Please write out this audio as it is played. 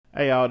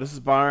Hey y'all, this is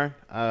Byron.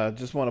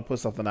 Just want to put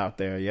something out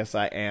there. Yes,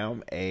 I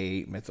am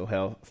a mental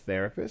health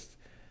therapist,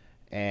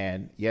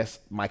 and yes,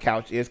 my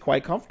couch is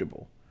quite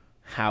comfortable.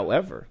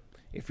 However,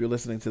 if you're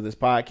listening to this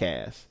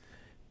podcast,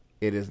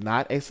 it is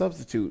not a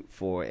substitute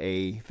for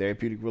a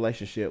therapeutic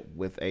relationship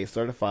with a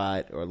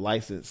certified or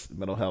licensed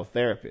mental health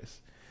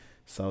therapist.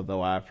 So, though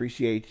I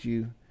appreciate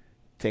you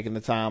taking the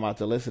time out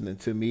to listen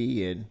to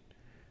me and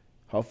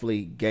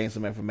hopefully gain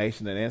some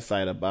information and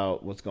insight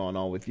about what's going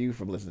on with you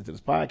from listening to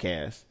this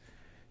podcast,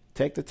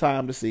 take the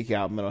time to seek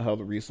out mental health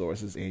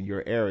resources in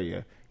your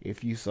area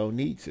if you so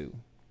need to.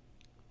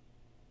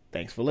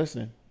 Thanks for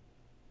listening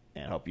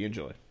and hope you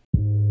enjoy.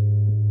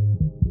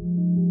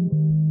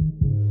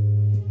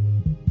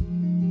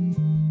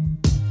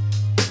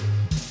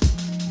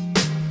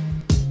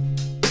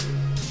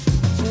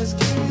 Just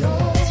keep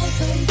your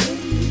faith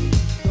in me.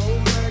 Go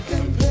back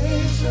and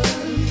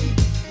patiently.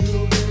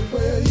 You'll get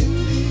where you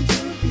need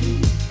to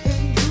be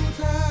in due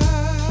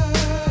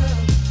time.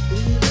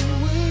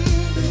 Even when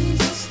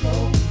things are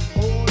slow,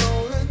 hold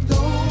on and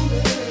don't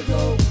let it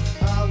go.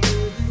 I'll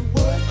give you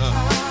what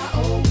I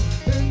owe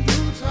in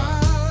due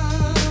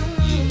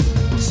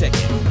time. Check it.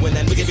 When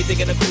that nigga be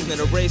thinking of cruising,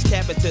 a race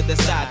cap it to the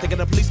side. Thinking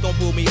the police gon'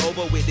 pull me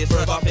over with this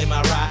rub off in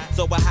my ride.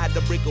 So I had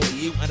to break away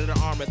you under the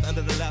armrest,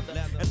 under the leather.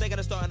 And thinking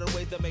of starting a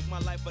ways to make my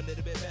life a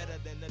little bit better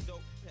than the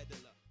dope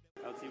peddler.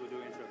 LT will do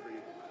an intro for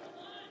you.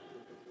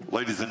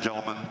 Ladies and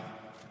gentlemen,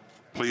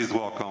 please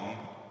welcome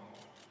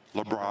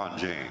LeBron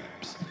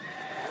James.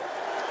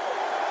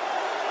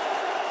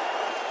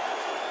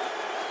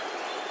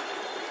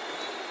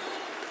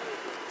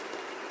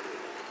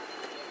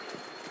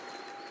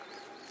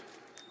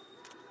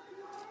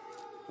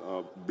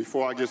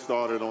 Before I get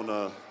started on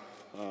the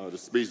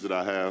speech that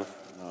I have,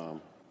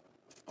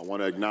 I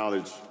want to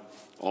acknowledge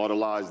all the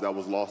lives that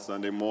was lost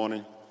Sunday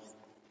morning.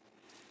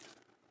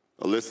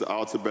 Alyssa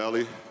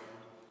Altabelli,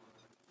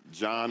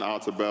 John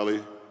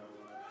Altabelli,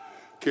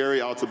 Carrie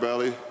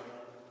Altabelli,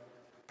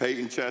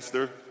 Peyton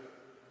Chester,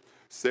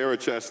 Sarah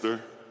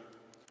Chester,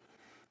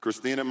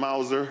 Christina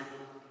Mauser,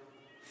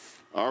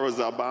 Ara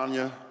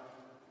Zabanya,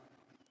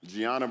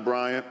 Gianna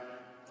Bryant,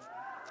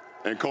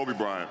 and Kobe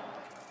Bryant.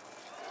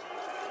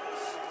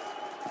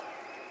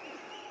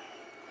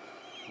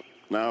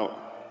 Now,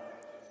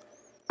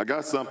 I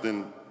got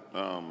something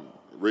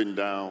written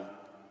down.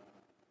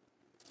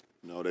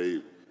 You know,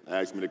 they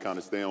asked me to kind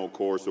of stay on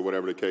course or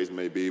whatever the case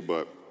may be,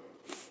 but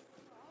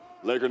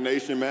Laker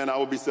Nation, man, I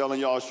would be selling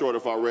y'all short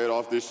if I read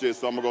off this shit,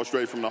 so I'm gonna go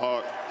straight from the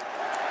heart.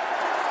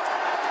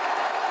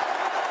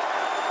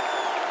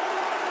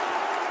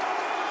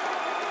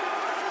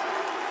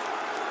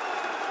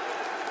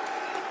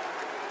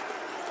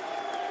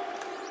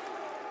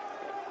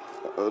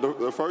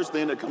 The first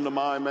thing that come to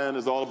mind, man,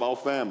 is all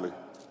about family.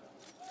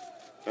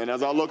 And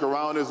as I look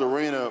around this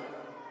arena,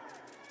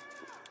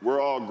 we're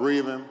all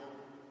grieving,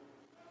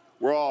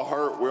 we're all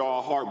hurt, we're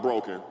all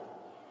heartbroken.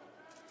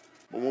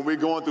 But when we're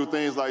going through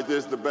things like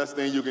this, the best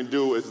thing you can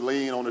do is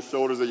lean on the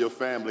shoulders of your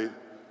family.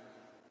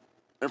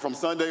 And from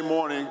Sunday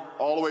morning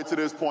all the way to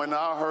this point,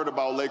 now I heard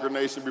about Laker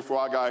Nation before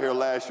I got here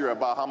last year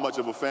about how much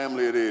of a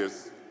family it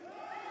is.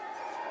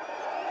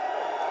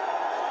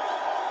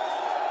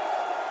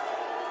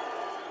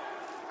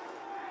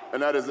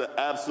 And that is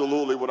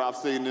absolutely what I've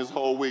seen this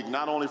whole week,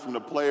 not only from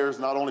the players,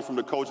 not only from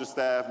the coaching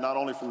staff, not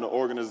only from the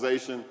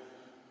organization,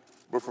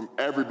 but from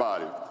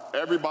everybody.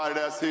 Everybody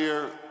that's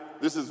here,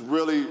 this is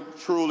really,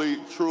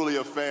 truly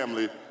a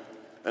family.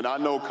 And I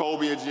know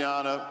Kobe and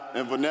Gianna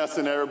and Vanessa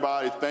and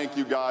everybody, thank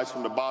you guys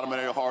from the bottom of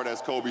their heart,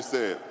 as Kobe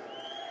said.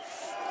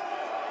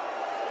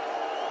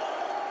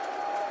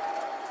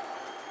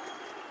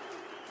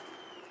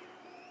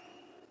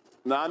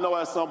 Now, I know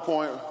at some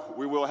point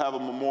we will have a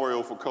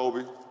memorial for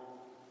Kobe.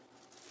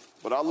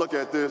 But I look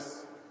at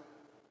this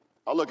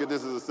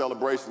as a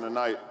celebration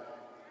tonight.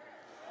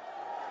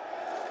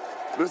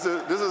 This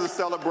is a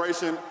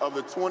celebration of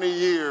the 20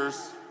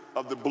 years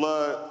of the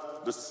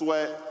blood, the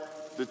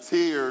sweat, the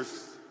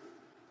tears,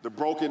 the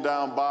broken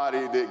down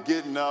body, the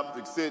getting up,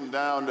 the sitting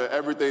down, the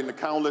everything, the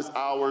countless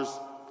hours,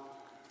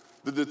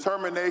 the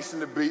determination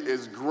to be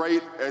as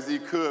great as he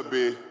could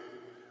be.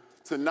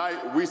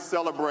 Tonight, we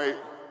celebrate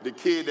the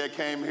kid that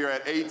came here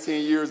at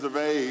 18 years of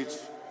age,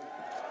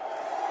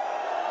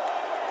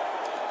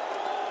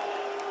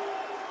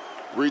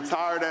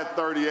 retired at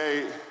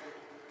 38,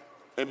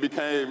 and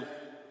became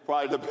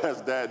probably the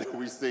best dad that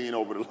we've seen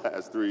over the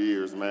last 3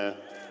 years, man.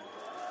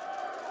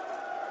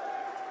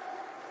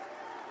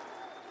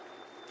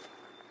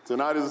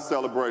 Tonight is a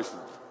celebration.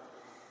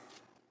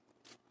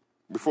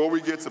 Before we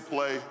get to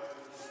play,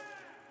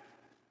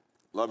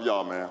 love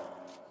y'all, man.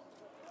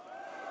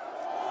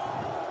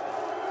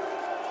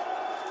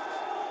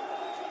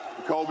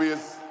 Kobe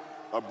is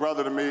a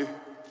brother to me,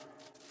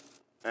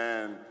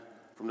 and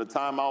from the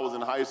time I was in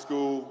high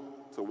school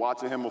to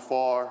watching him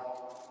afar,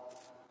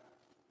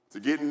 to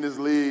getting in this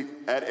league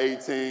at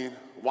 18,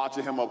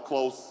 watching him up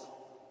close,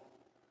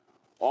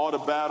 all the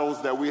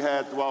battles that we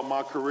had throughout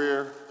my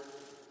career,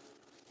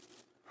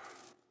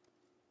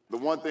 the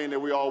one thing that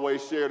we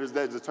always shared is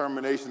that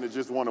determination to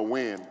just want to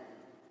win.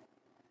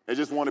 and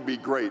just want to be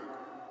great.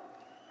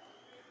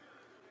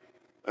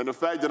 And the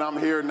fact that I'm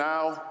here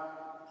now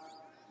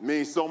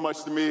means so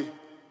much to me.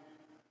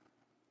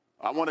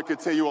 I want to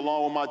continue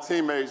along with my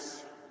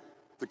teammates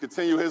to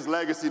continue his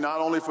legacy, not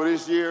only for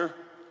this year,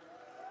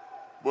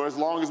 but as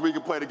long as we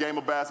can play the game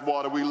of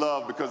basketball that we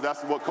love, because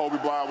that's what Kobe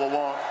Bryant will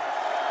want.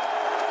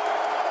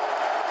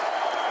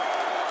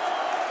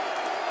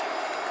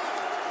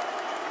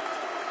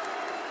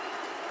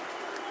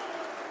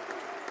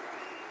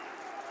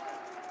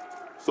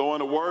 So in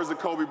the words of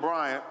Kobe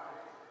Bryant,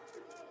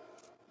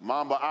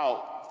 Mamba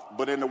out,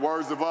 but in the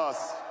words of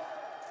us,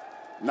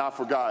 not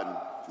forgotten.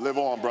 Live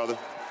on, brother.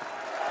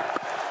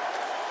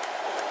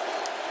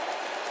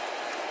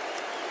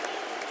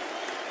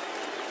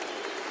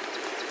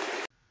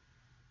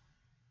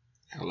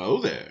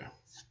 Hello there,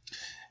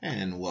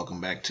 and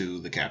welcome back to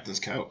the Captain's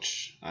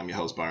Couch. I'm your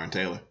host, Byron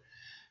Taylor.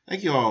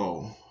 Thank you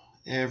all,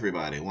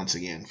 everybody, once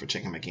again for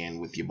checking back in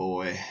with your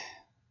boy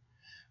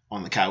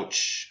on the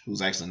couch,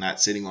 who's actually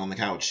not sitting on the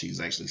couch. He's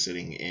actually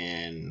sitting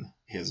in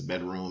his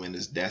bedroom in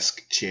his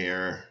desk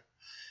chair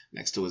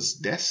next to his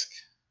desk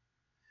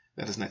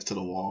that is next to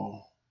the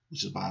wall,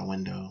 which is by a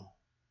window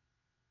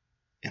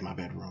in my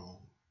bedroom.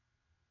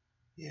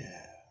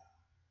 Yeah.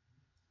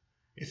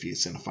 If you had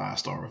sent a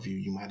 5-star review,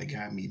 you might have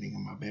got me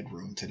in my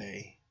bedroom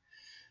today,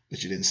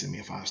 but you didn't send me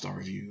a 5-star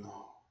review,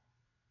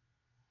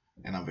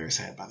 and I'm very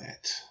sad by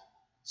that.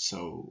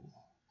 So,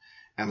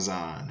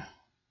 Amazon,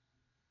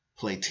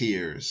 play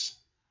Tears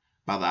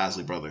by the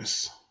Isley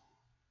Brothers.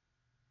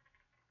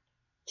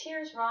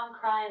 Tears Ron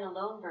Crying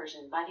Alone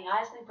version by the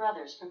Isley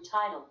Brothers from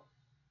Tidal.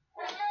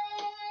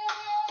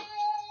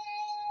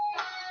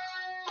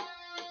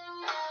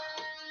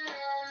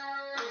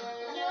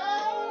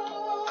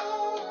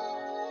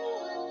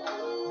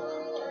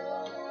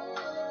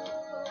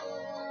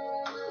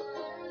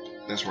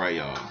 That's right,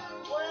 y'all.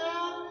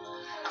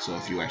 So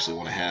if you actually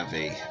want to have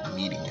a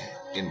meeting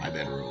in my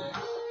bedroom,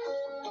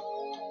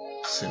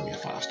 send me a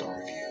 5-star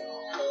review.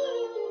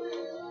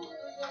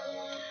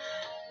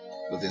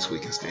 But this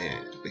week instead,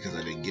 because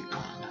I didn't get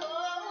one,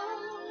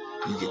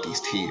 you get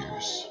these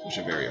tears, which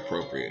are very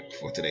appropriate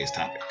for today's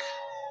topic.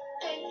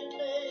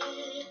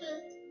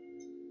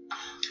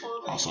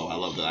 Also, I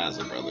love the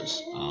Isley Brothers.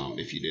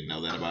 If you didn't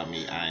know that about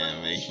me, I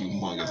am a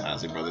humongous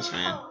Isley Brothers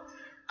fan.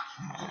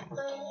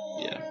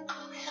 Yeah.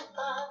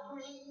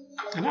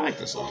 And I like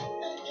this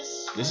song.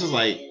 This is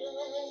like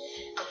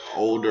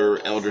older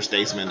elder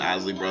statesmen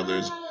Isley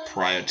Brothers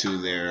prior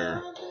to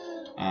their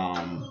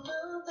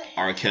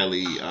R.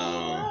 Kelly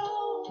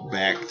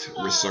backed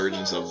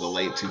resurgence of the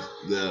late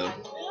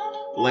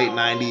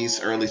 90s,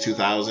 early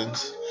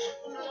 2000s.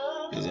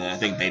 Because I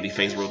think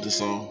Babyface wrote this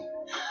song.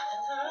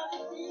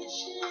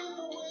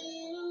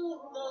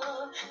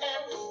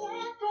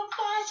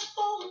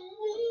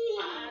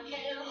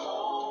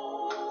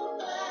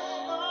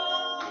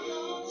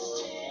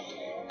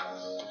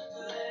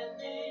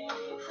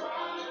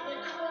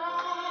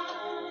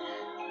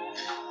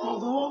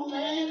 Although a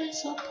man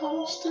is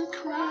supposed to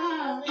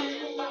cry,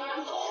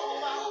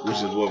 which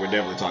is what we're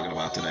definitely talking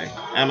about today.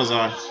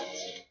 Amazon,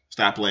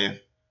 stop playing.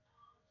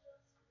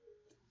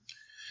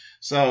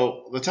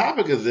 So the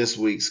topic of this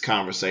week's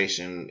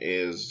conversation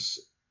is,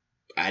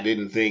 I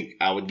didn't think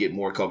I would get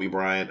more Kobe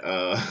Bryant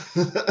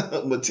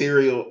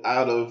material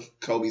out of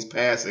Kobe's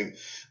passing,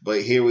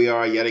 but here we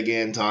are yet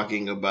again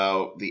talking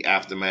about the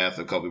aftermath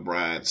of Kobe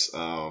Bryant's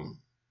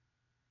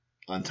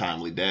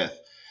untimely death.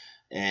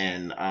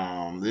 And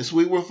this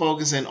week we're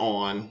focusing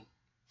on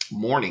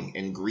mourning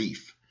and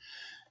grief,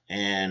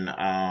 and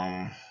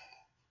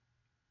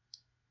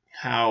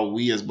how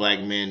we as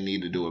black men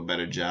need to do a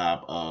better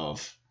job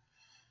of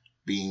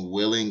being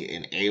willing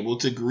and able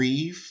to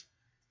grieve,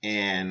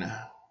 and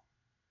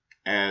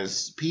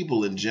as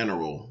people in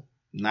general,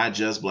 not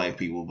just black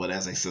people, but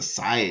as a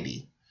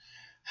society,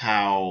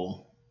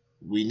 how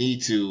we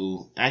need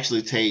to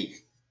actually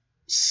take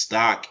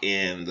stock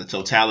in the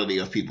totality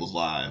of people's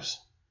lives.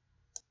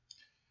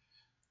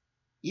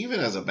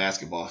 Even as a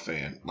basketball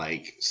fan,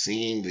 like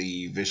seeing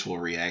the visual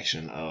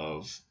reaction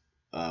of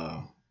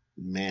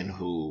men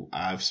who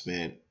I've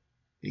spent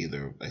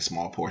either a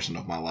small portion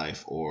of my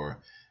life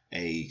or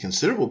a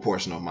considerable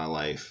portion of my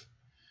life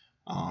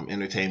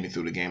entertain me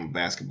through the game of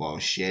basketball,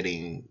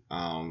 shedding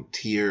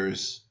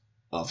tears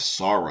of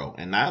sorrow,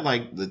 and not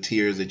like the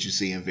tears that you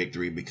see in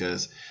victory,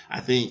 because I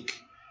think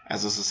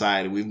as a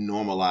society we've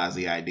normalized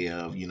the idea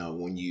of,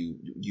 when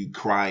you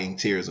crying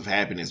tears of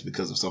happiness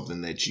because of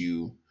something that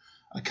you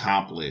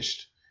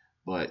accomplished,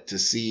 but to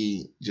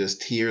see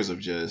just tears of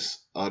just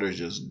utter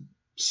just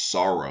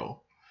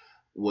sorrow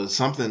was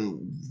something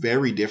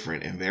very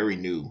different and very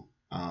new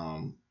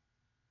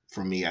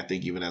for me, I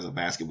think, even as a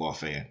basketball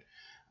fan.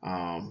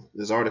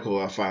 This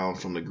article I found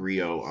from the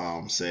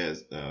Griot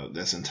says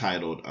that's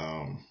entitled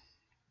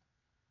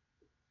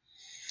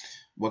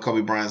 "What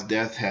Kobe Bryant's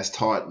Death Has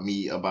Taught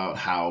Me About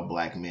How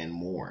Black Men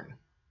Mourn."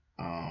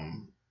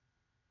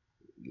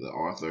 The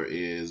author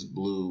is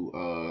Blue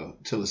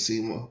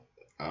Tillisima.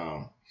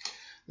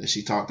 That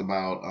she talked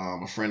about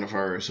a friend of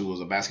hers who was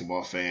a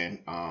basketball fan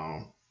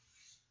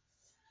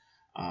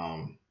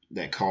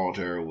that called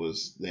her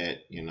was that,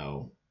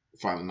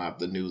 finding out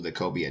the news that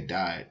Kobe had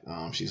died.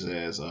 She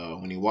says,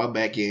 when he walked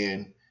back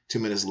in 2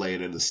 minutes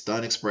later, the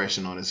stunned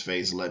expression on his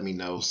face let me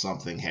know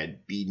somebody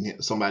had beat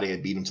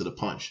him to the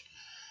punch.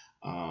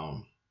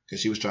 Because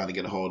she was trying to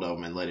get a hold of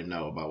him and let him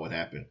know about what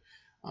happened.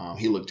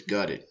 He looked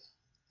gutted,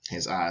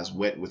 his eyes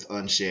wet with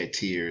unshed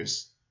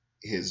tears,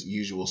 his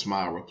usual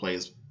smile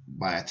replaced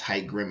by a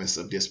tight grimace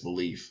of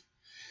disbelief.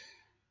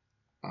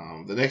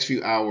 The next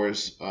few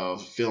hours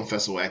of film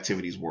festival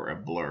activities were a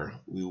blur.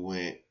 We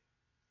went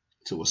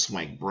to a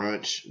swank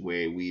brunch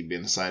where we'd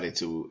been decided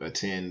to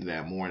attend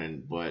that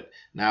morning, but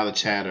now the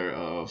chatter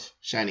of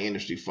shiny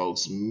industry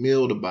folks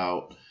milled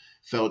about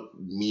felt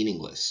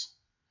meaningless.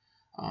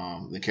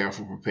 The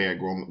carefully prepared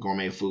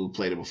gourmet food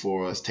plated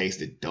before us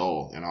tasted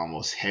dull and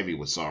almost heavy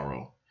with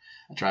sorrow.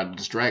 I tried to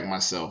distract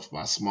myself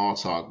by small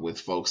talk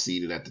with folks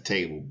seated at the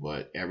table,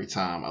 but every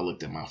time I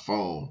looked at my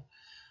phone,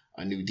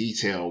 a new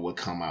detail would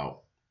come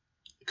out.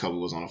 Kobe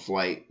was on a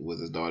flight with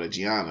his daughter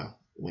Gianna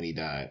when he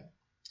died.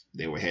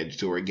 They were headed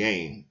to a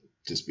game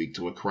to speak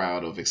to a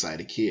crowd of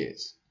excited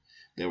kids.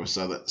 There were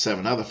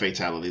 7 other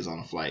fatalities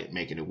on the flight.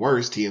 Making it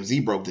worse,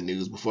 TMZ broke the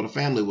news before the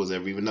family was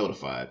ever even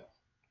notified.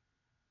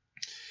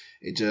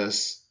 It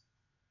just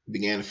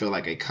began to feel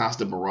like a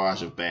constant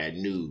barrage of bad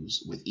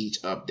news, with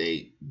each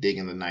update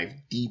digging the knife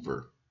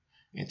deeper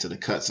into the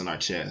cuts in our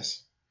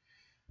chests.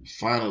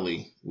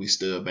 Finally, we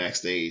stood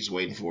backstage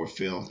waiting for a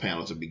film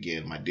panel to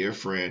begin. My dear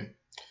friend,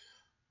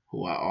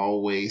 who I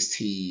always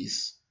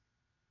tease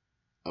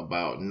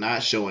about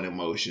not showing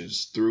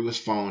emotions, threw his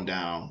phone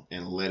down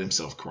and let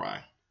himself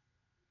cry.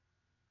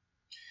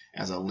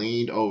 As I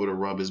leaned over to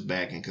rub his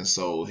back and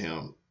console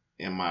him,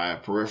 in my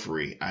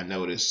periphery, I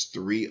noticed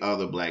 3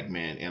 other black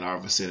men in our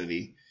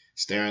vicinity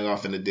staring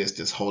off in the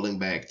distance, holding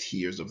back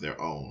tears of their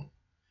own.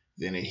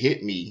 Then it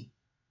hit me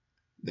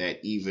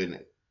that even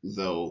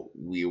though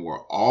we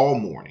were all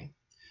mourning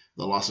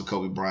the loss of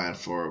Kobe Bryant,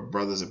 for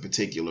brothers in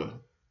particular,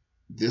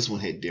 this one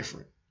hit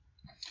different.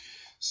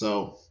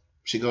 So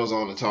she goes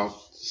on to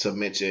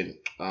mention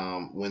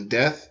when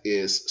death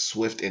is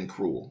swift and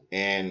cruel,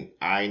 and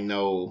I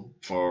know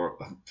for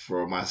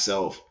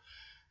myself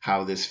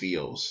how this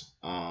feels.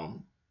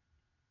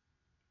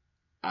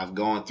 I've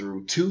gone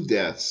through 2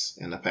 deaths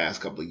in the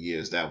past couple of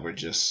years that were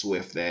just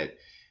swift, that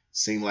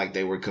seemed like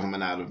they were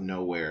coming out of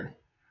nowhere,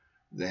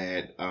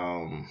 that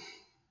are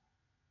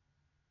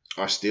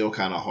still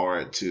kind of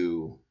hard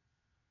to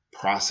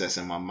process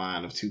in my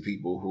mind, of 2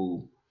 people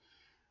who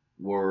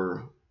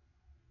were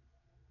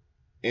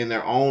in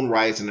their own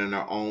rights and in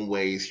their own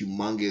ways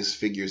humongous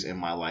figures in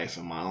my life,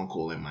 and my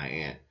uncle and my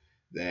aunt,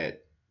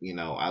 that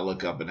I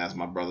look up, and as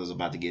my brother's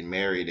about to get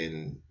married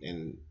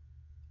in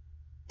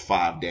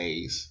 5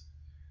 days,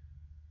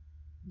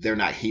 they're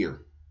not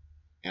here.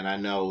 And I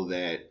know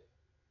that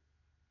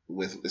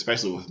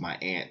especially with my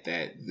aunt,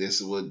 that this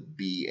would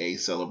be a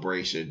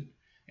celebration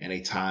and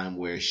a time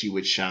where she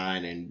would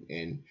shine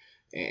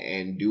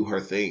and do her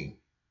thing.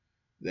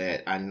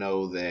 That I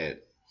know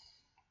that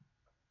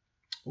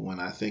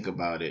when I think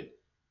about it,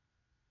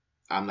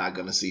 I'm not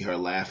going to see her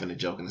laughing and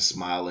joking and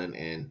smiling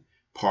and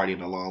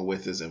partying along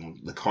with us, and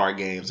the card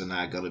games are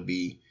not going to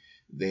be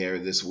there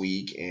this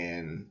week.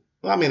 And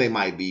well, I mean, they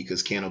might be,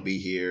 because Ken will be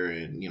here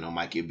and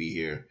Mike will be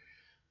here,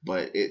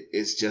 but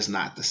it's just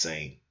not the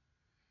same.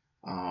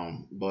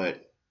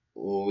 But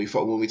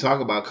when we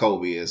talk about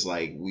Kobe, it's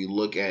like we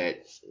look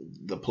at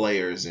the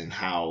players and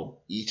how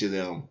each of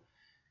them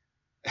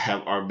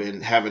are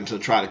been having to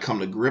try to come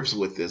to grips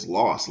with this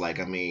loss. Like,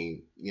 I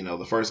mean,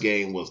 the first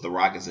game was the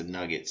Rockets and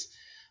Nuggets.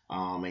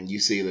 And you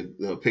see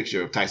the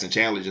picture of Tyson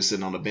Chandler just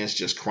sitting on the bench,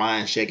 just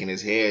crying, shaking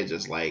his head,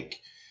 just like,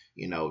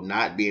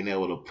 not being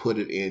able to put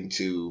it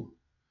into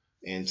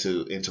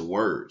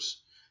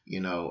words.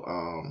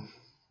 The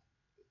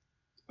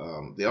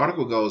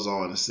article goes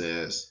on and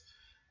says,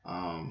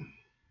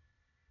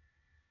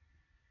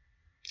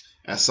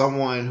 as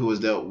someone who has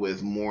dealt with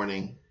the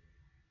mourning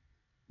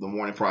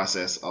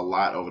process a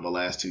lot over the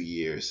last 2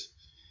 years,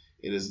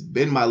 it has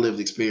been my lived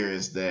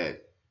experience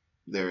that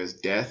there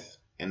is death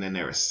and then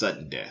there is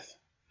sudden death.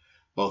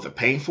 Both are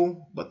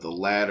painful, but the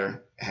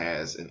latter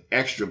has an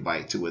extra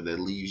bite to it that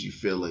leaves you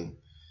feeling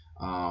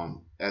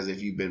as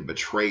if you've been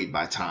betrayed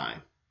by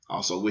time.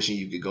 Also wishing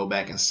you could go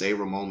back and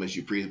savor moments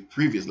you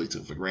previously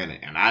took for granted.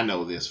 And I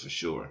know this for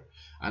sure.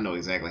 I know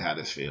exactly how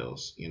this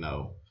feels,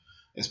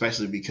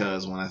 especially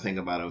because when I think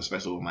about it,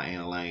 especially with my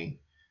Aunt Elaine,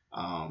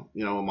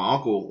 when my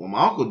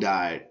uncle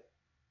died,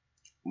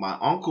 my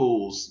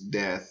uncle's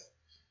death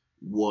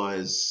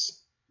was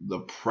the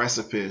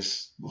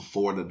precipice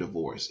before the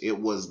divorce. It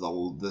was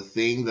the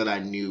thing that I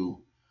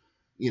knew,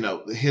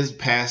 his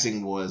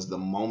passing was the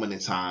moment in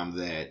time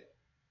that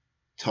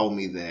told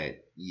me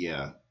that,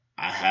 yeah,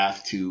 I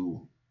have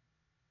to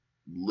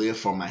live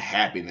for my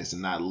happiness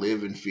and not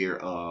live in fear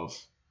of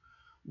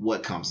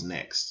what comes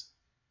next.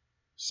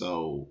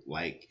 So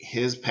like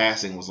his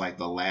passing was like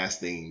the last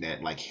thing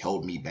that like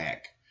held me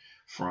back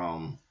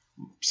from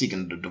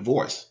seeking the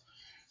divorce.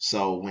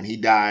 So when he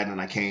died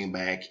and I came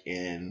back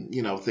and,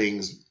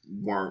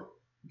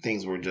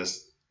 things were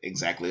just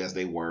exactly as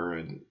they were.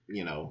 And,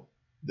 you know,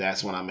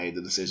 that's when I made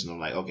the decision of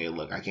like, okay,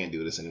 look, I can't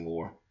do this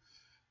anymore.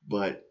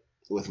 But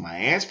with my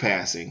aunt's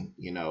passing,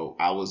 you know,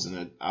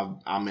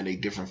 I'm in a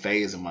different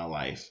phase in my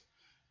life.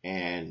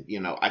 And,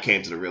 you know, I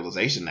came to the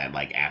realization that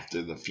like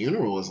after the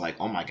funeral is like,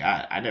 oh my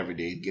God, I never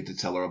did get to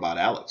tell her about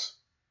Alex.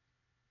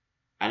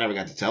 I never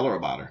got to tell her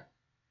about her,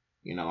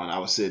 you know, and I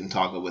was sitting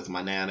talking with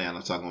my nana and I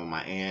was talking with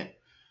my aunt.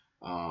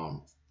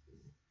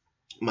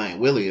 My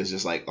Aunt Willie is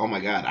just like, oh my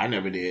God, I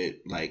never did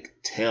like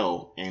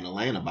tell Aunt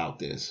Elaine about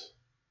this.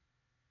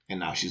 And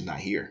now she's not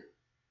here.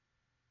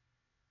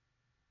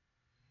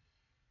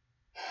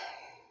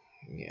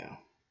 Yeah.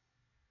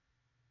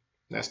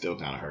 That still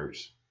kind of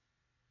hurts.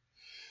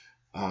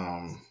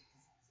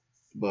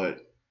 But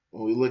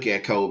when we look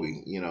at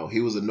Kobe, you know,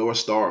 he was a North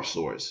Star of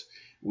sorts.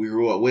 We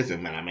grew up with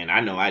him, and I mean, I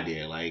know I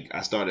did. Like,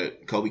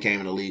 Kobe came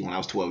in the league when I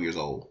was 12 years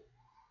old,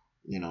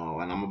 you know,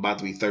 and I'm about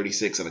to be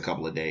 36 in a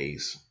couple of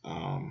days.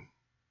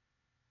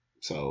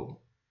 So,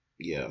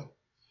 yeah.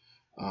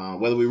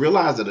 Whether we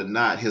realize it or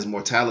not, his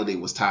mortality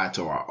was tied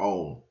to our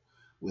own,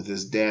 with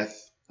his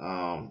death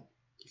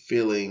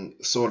feeling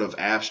sort of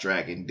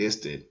abstract and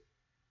distant.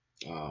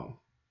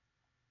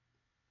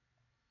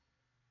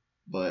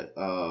 But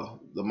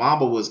the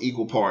Mamba was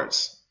equal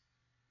parts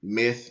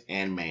myth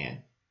and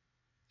man.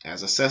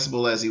 As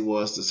accessible as he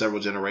was to several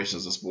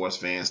generations of sports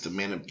fans,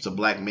 to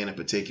black men in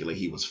particular,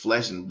 he was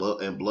flesh and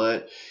blood, and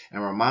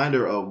a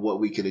reminder of what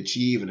we could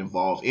achieve and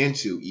evolve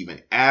into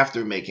even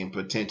after making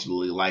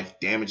potentially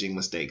life-damaging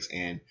mistakes.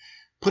 And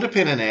put a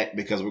pin in that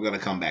because we're going to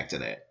come back to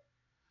that.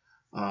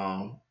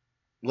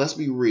 Let's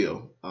be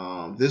real.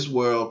 This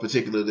world,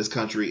 particularly this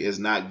country, is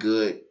not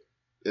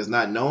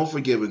known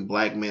for giving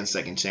black men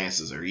second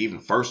chances or even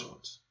first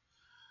ones.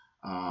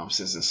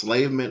 Since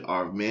enslavement,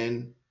 our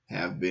men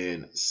have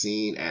been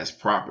seen as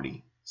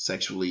property,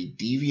 sexually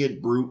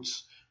deviant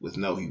brutes with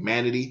no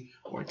humanity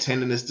or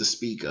tenderness to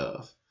speak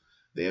of.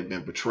 They have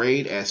been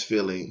portrayed as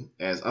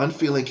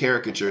unfeeling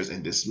caricatures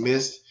and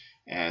dismissed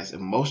as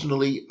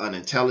emotionally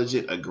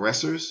unintelligent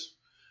aggressors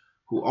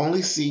who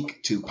only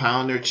seek to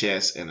pound their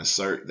chests and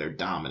assert their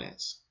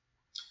dominance,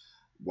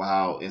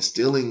 while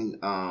instilling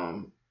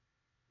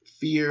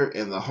fear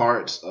in the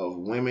hearts of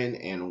women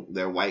and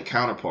their white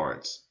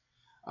counterparts.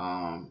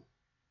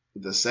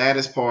 The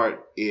saddest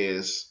part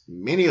is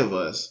many of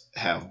us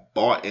have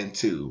bought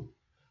into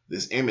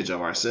this image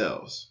of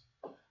ourselves,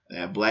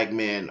 that black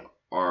men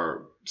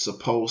are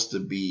supposed to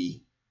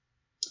be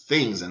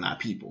things and not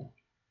people.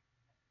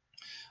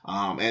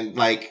 And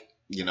like,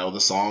 you know,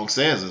 the song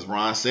says, as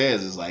Ron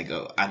says, is like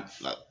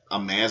a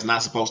man's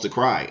not supposed to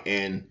cry.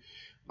 And,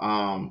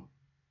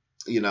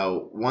 you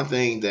know, one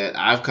thing that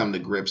I've come to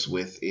grips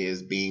with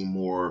is being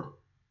more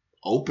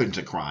open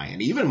to crying.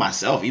 And even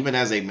myself, even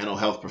as a mental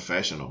health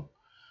professional,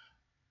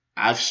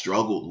 I've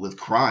struggled with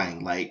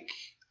crying. Like,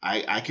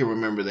 I can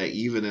remember that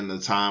even in the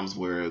times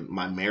where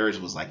my marriage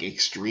was like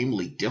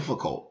extremely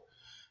difficult,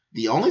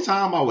 the only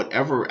time I would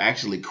ever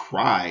actually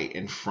cry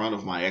in front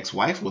of my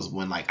ex-wife was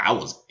when like I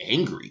was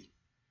angry.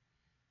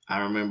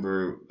 I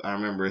remember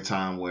a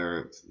time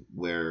where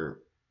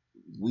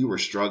we were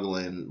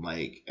struggling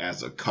like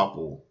as a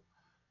couple,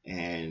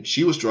 and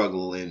she was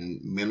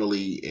struggling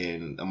mentally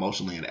and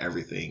emotionally and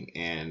everything.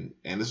 And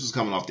this was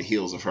coming off the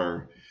heels of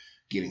her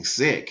getting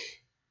sick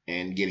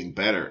and getting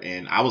better.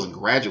 And I was in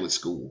graduate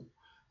school,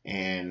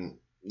 and,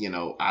 you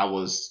know, I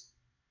was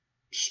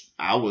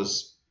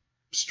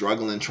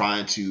struggling,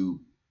 trying to,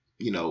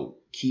 you know,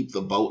 keep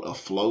the boat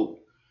afloat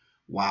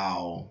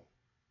while,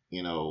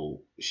 you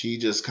know, she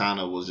just kind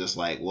of was just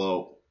like,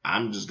 well,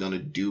 I'm just going to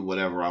do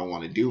whatever I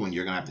want to do and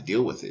you're going to have to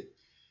deal with it.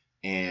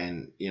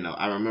 And, you know,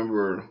 I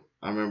remember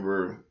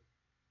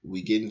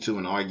we get into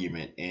an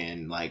argument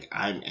and like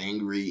I'm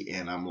angry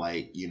and I'm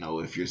like, you know,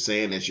 if you're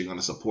saying that you're going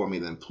to support me,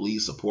 then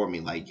please support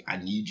me. Like, I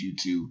need you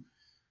to,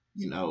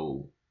 you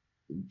know,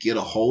 get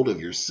a hold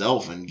of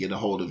yourself and get a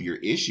hold of your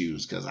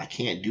issues, because I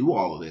can't do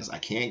all of this. I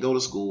can't go to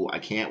school. I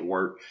can't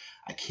work.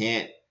 I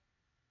can't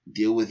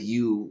deal with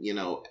you, you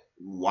know,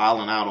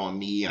 wilding out on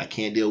me. I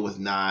can't deal with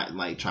not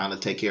like trying to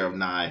take care of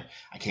Nye.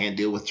 I can't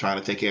deal with trying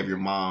to take care of your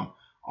mom.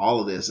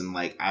 All of this. And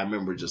like, I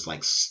remember just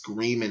like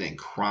screaming and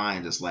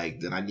crying, just like,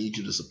 then I need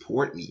you to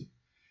support me.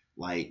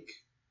 Like,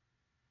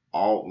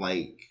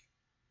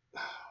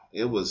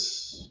 it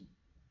was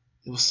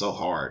so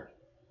hard.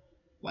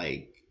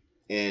 Like,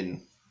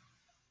 and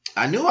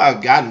I knew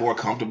I've gotten more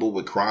comfortable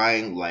with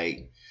crying.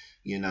 Like,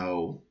 you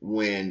know,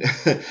 when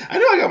I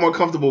knew I got more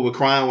comfortable with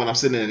crying when I'm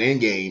sitting in an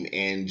end game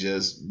and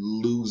just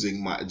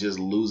losing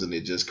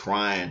it, just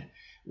crying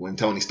when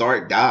Tony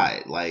Stark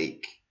died.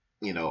 Like,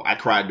 you know, I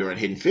cried during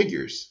Hidden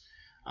Figures.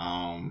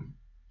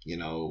 You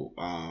know,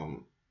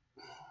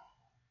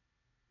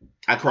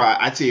 I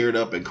teared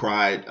up and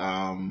cried,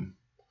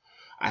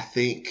 I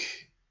think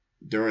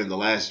during The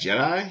Last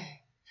Jedi.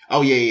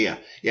 Oh, yeah.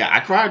 I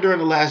cried during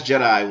The Last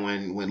Jedi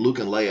when Luke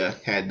and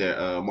Leia had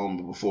their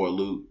moment before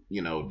Luke,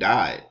 you know,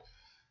 died.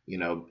 You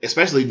know,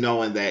 especially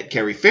knowing that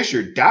Carrie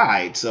Fisher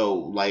died. So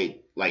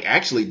like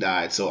actually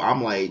died. So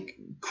I'm like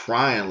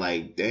crying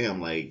like,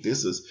 damn, like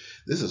this is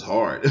this is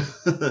hard.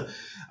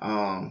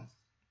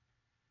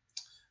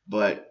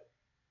 But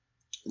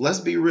let's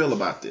be real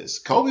about this.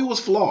 Kobe was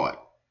flawed,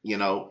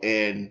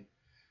 and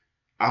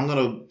I'm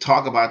going to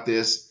talk about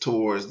this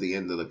towards the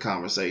end of the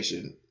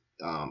conversation.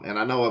 And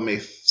I know I may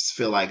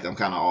feel like I'm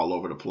kind of all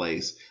over the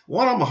place.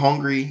 One, I'm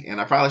hungry,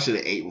 and I probably should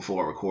have ate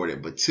before I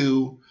recorded. But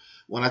two,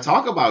 when I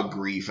talk about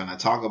grief and I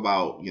talk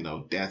about,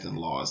 death and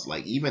loss,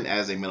 like even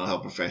as a mental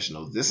health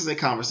professional, this is a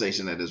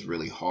conversation that is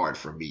really hard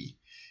for me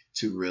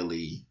to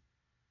really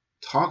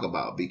talk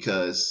about,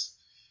 because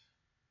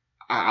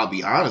I'll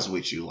be honest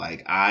with you,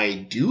 like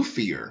I do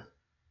fear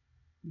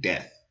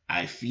death.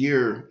 I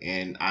fear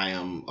and I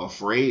am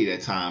afraid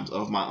at times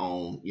of my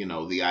own,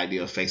 the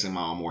idea of facing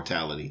my own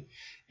mortality.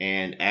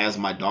 And as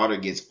my daughter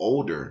gets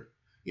older,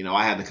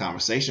 I had the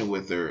conversation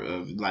with her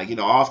of like,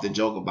 I often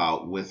joke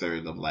about with her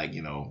of like,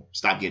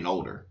 stop getting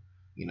older,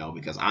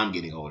 because I'm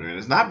getting older. And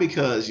it's not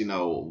because,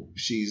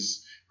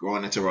 she's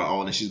growing into her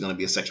own and she's going to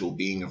be a sexual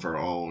being of her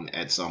own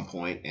at some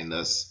point. And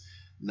that's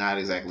not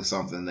exactly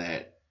something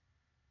that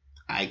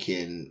I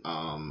can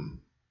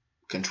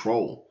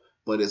control.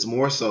 But it's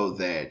more so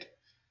that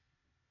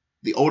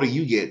the older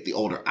you get, the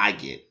older I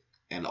get,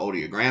 and the older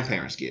your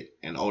grandparents get,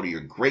 and the older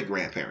your great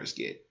grandparents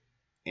get.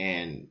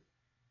 And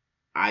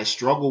I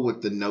struggle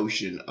with the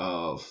notion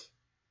of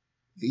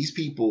these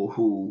people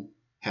who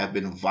have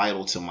been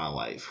vital to my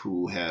life,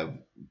 who have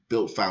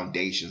built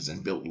foundations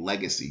and built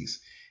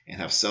legacies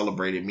and have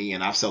celebrated me,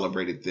 and I've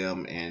celebrated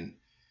them. And,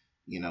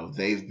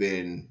 they've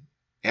been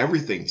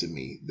everything to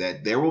me,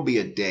 that there will be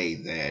a day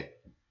that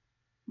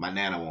my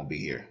nana won't be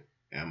here,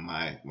 and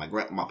my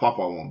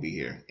papa won't be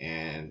here,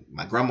 and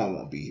my grandma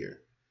won't be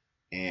here,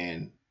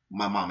 and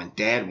my mom and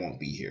dad won't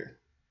be here.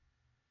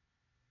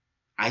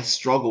 I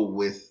struggle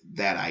with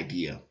that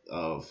idea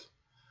of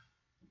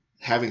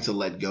having to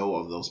let go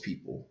of those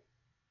people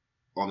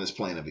on this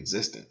plane of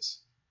existence.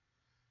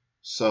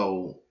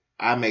 So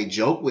I may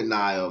joke with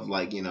Nia of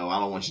like, I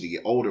don't want you to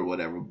get older or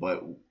whatever,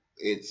 but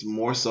it's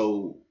more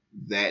so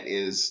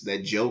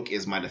that joke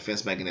is my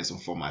defense mechanism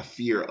for my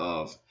fear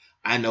of,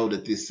 I know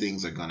that these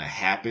things are going to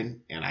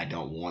happen and I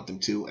don't want them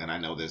to, and I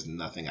know there's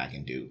nothing I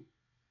can do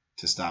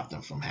to stop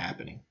them from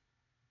happening.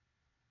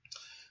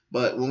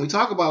 But when we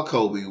talk about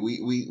Kobe,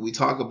 we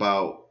talk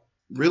about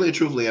really and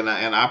truthfully, and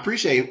I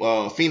appreciate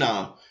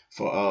Phenom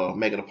for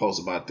making a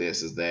post about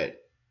this, is that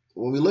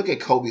when we look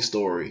at Kobe's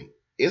story,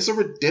 it's a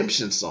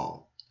redemption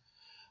song.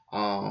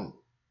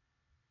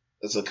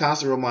 It's a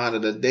constant reminder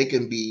that they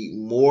can be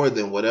more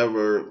than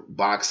whatever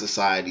box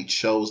society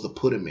chose to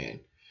put him in.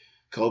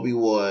 Kobe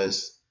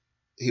was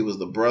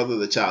the brother,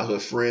 the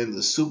childhood friend, the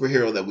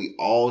superhero that we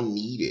all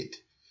needed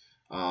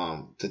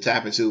to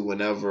tap into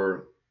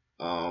whenever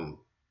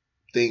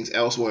things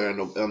elsewhere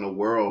in the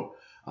world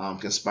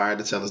conspired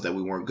to tell us that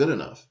we weren't good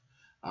enough.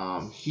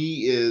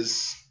 He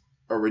is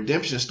a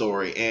redemption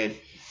story. And,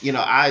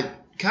 I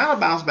kind of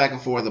bounced back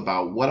and forth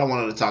about what I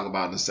wanted to talk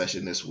about in the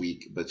session this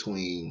week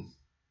between,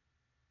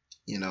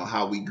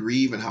 how we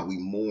grieve and how we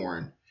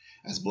mourn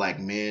as Black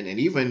men, and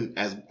even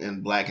as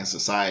in Black in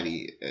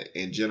society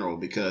in general,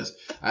 because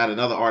I had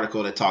another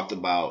article that talked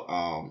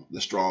about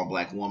the strong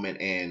Black woman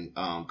and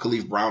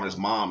Khalif Browner's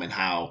mom, and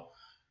how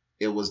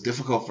it was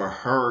difficult for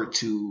her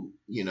to,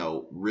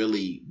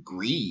 really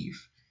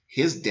grieve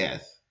his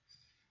death,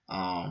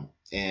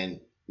 and,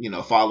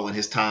 following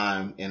his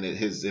time and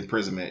his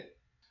imprisonment.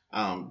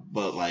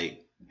 But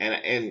like,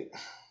 and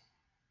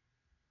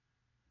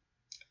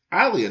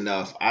oddly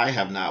enough, I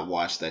have not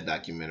watched that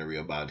documentary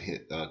about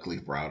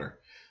Khalif Browder.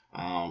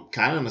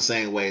 Kind of in the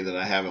same way that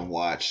I haven't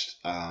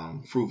watched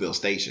Fruitville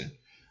Station.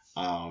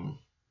 The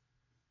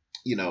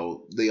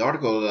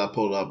article that I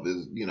pulled up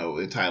is,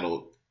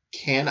 entitled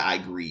 "Can I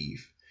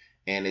Grieve?"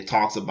 And it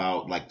talks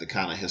about like the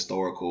kind of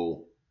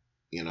historical,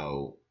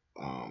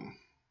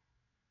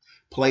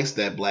 place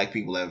that Black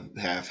people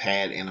have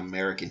had in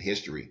American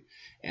history,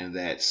 and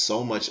that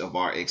so much of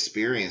our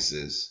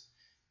experiences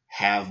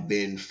have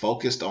been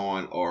focused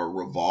on or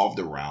revolved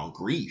around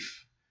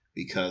grief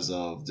because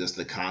of just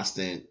the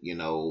constant,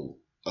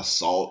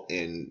 assault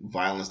and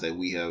violence that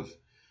we have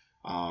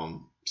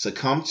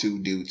succumbed to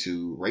due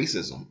to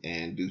racism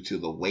and due to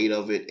the weight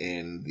of it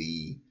and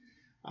the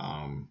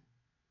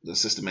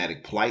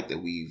systematic plight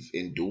that we've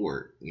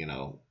endured,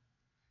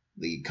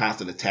 the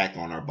constant attack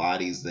on our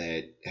bodies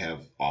that have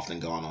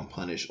often gone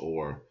unpunished,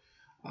 or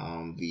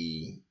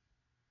the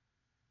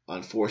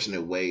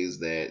unfortunate ways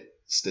that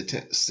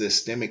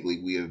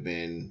systemically we have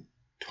been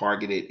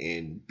targeted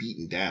and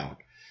beaten down.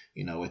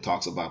 It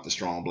talks about the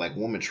strong Black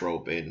woman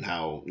trope and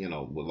how,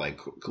 with like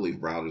Khalif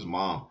Browder's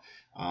mom,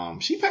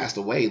 she passed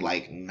away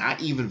like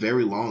not even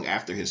very long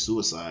after his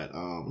suicide.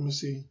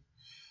 Let's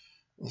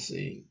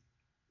see.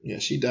 Yeah,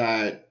 she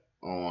died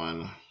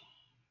on,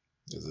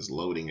 is this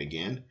loading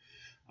again?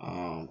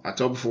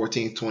 October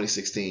 14th,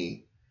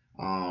 2016.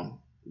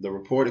 The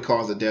reported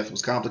cause of death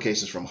was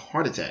complications from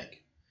heart attack.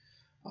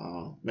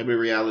 Maybe the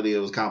reality it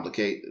was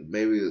complicated.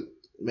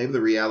 Maybe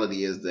the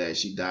reality is that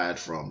she died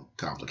from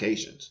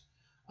complications.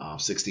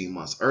 16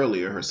 months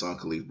earlier, her son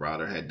Khalif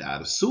Browder had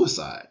died of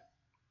suicide.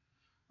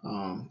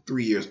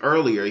 3 years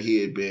earlier, he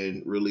had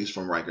been released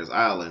from Rikers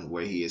Island,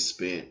 where he had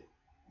spent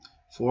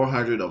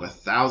 400 of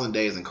 1,000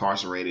 days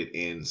incarcerated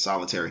in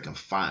solitary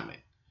confinement.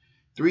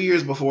 3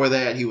 years before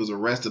that, he was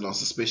arrested on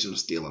suspicion of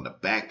stealing a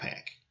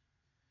backpack.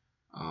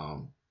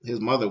 His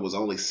mother was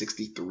only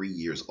 63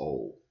 years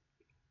old.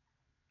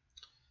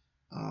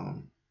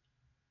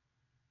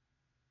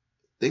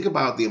 Think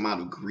about the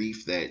amount of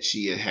grief that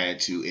she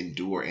had to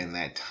endure in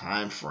that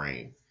time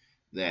frame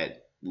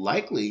that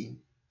likely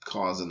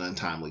caused an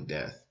untimely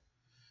death.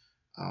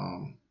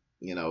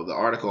 The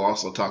article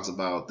also talks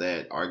about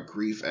that our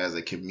grief as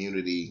a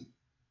community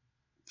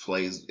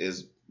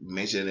is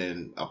mentioned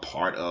in a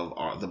part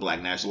of the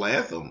Black National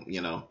Anthem.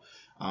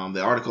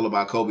 The article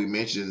about Kobe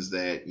mentions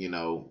that,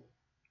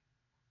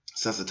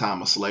 since the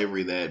time of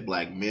slavery, that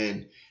Black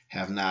men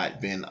have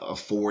not been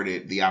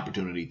afforded the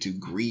opportunity to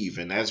grieve.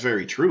 And that's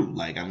very true.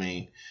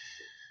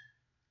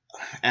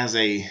 As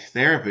a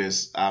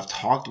therapist, I've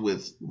talked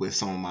with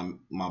some of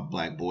my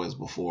Black boys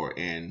before,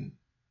 and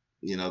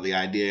the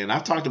idea, and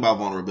I've talked about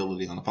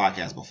vulnerability on the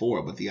podcast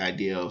before, but the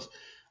idea of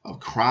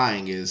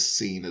crying is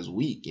seen as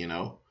weak.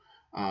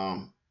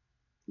 The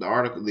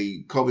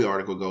Kobe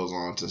article goes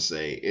on to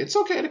say it's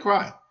okay to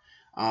cry.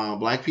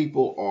 Black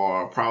people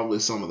are probably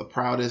some of the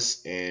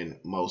proudest and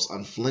most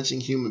unflinching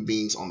human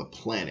beings on the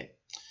planet,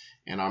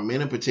 and our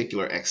men in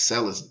particular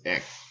excel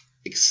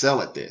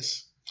at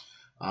this.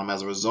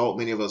 As a result,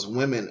 many of us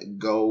women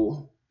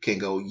can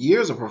go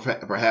years or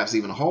perhaps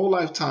even a whole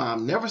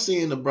lifetime never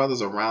seeing the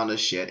brothers around us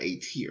shed a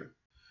tear.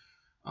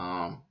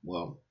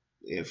 Well,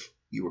 if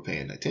you were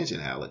paying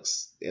attention,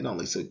 Alex, it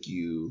only took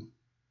you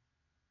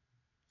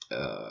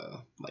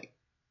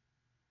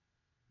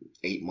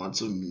 8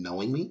 months of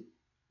knowing me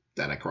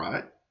that I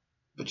cried,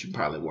 but you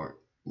probably weren't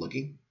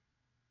looking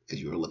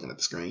because you were looking at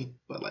the screen.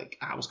 But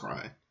I was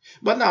crying.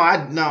 But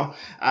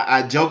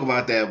I joke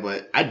about that,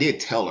 but I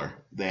did tell her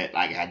that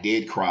I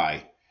did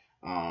cry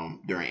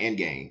during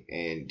Endgame,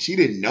 and she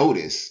didn't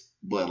notice,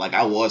 but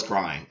I was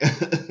crying.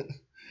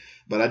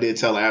 But I did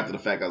tell her after the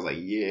fact. I was like,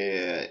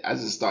 yeah, I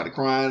just started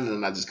crying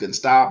and I just couldn't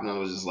stop, and I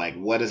was just like,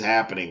 what is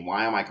happening?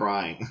 Why am I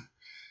crying?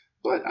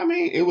 But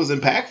it was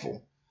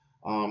impactful.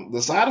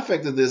 The side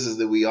effect of this is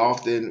that we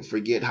often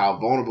forget how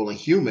vulnerable and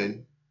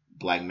human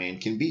Black men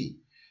can be.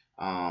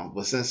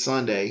 But since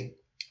Sunday,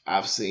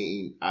 I've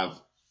seen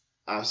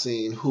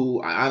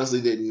who I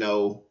honestly didn't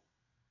know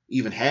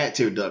even had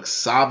tear ducts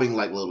sobbing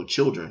like little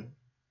children,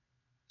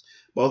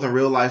 both in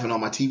real life and on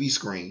my TV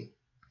screen.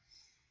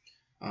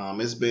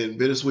 It's been a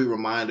bittersweet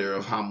reminder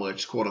of how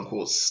much quote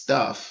unquote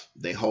stuff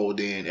they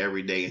hold in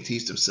every day and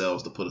teach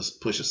themselves to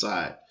push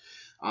aside.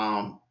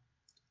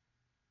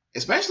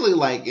 Especially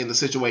in the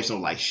situation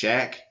of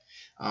Shaq,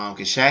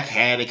 because Shaq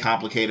had a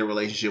complicated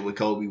relationship with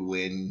Kobe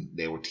when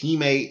they were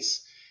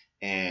teammates,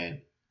 and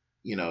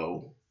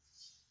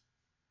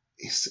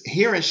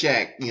hearing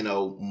Shaq,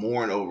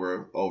 mourn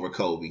over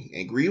Kobe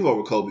and grieve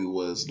over Kobe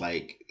was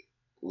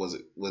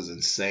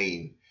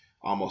insane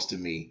almost to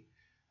me.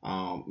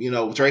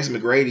 Tracy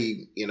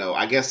McGrady,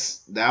 I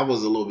guess that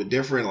was a little bit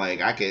different.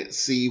 I could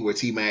see where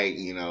T-Mac,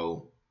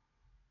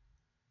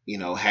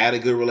 had a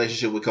good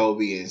relationship with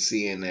Kobe, and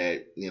seeing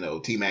that,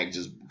 T-Mac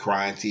just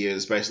crying tears,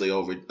 especially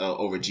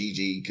over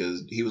Gigi,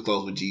 because he was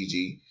close with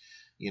Gigi,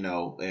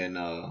 and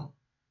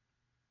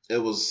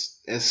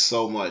it's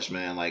so much,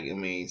 man.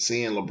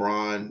 Seeing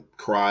LeBron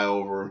cry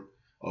over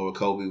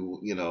Kobe,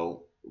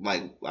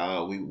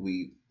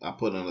 I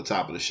put on the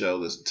top of the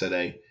show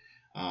today.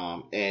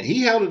 And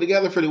he held it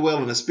together pretty well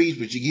in the speech,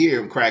 but you hear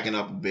him cracking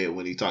up a bit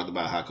when he talked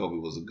about how Kobe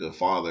was a good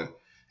father,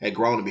 had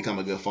grown to become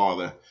a good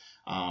father.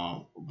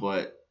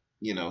 But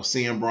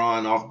seeing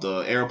Bron off the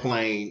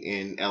airplane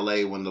in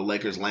LA when the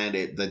Lakers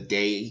landed the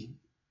day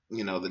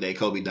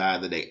Kobe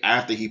died, the day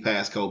after he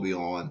passed Kobe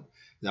on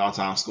the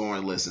all-time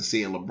scoring list, and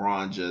seeing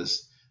LeBron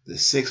just the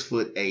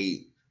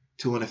 6'8",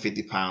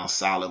 250-pound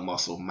solid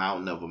muscle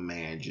mountain of a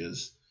man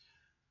just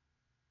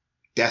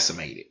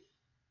decimated.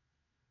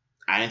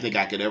 I didn't think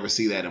I could ever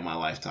see that in my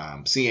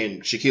lifetime. Seeing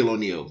Shaquille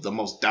O'Neal, the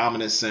most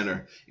dominant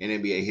center in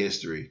NBA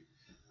history.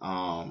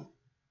 A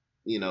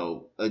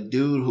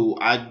dude who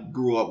I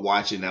grew up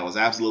watching that was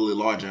absolutely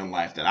larger in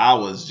life, that I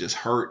was just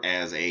hurt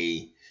as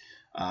a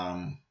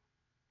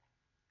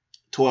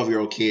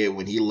 12-year-old kid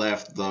when he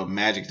left the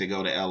Magic to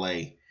go to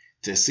LA,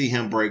 to see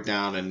him break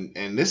down.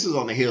 And this is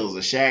on the heels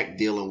of Shaq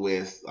dealing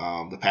with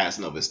the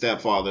passing of his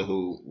stepfather,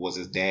 who was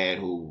his dad,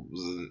 who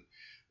was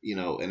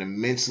an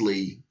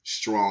immensely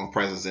strong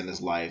presence in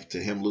his life, to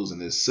him losing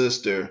his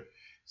sister,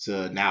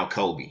 to now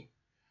Kobe.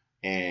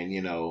 And,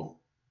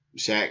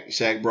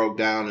 Shaq broke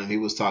down, and he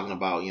was talking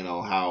about,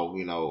 how,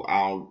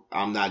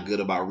 I'm not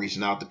good about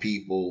reaching out to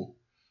people,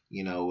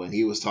 and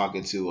he was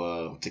talking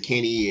to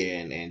Kenny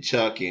and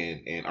Chuck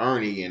and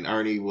Ernie, and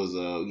Ernie was,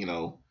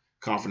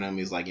 comforting him.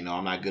 He's like,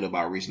 I'm not good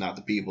about reaching out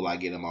to people. I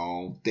get in my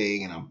own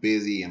thing and I'm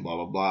busy and blah,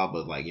 blah, blah.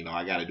 But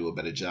I got to do a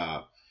better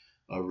job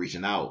of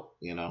reaching out,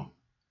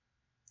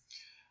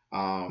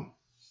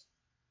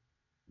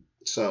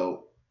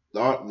 So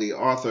the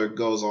author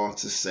goes on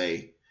to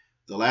say,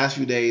 The last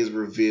few days have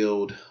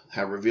revealed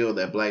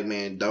that black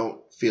men don't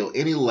feel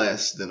any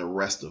less than the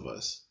rest of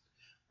us,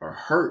 or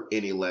hurt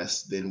any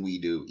less than we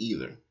do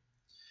either.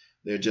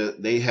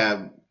 They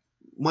have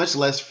much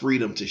less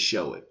freedom to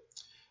show it.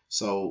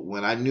 So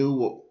when I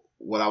knew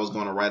what I was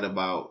going to write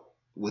about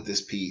with this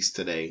piece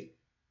today,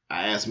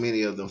 I asked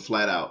many of them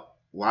flat out,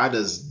 why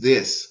does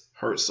this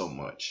hurt so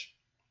much?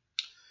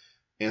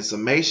 In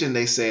summation,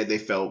 they said they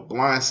felt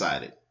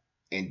blindsided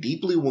and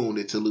deeply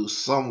wounded to lose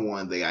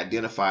someone they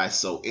identify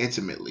so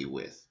intimately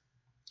with.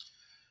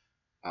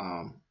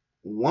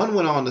 One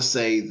went on to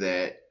say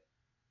that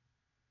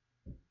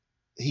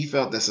he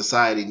felt that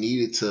society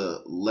needed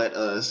to let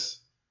us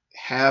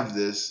have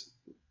this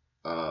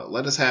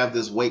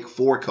wake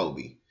for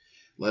Kobe.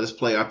 Let us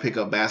play our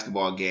pickup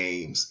basketball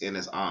games in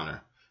his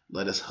honor.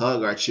 Let us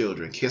hug our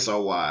children, kiss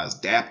our wives,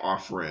 dap our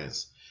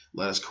friends.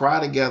 Let us cry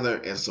together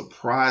and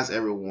surprise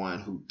everyone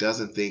who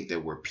doesn't think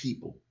that we're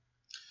people.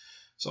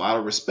 So out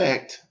of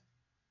respect,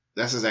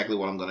 that's exactly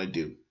what I'm going to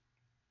do.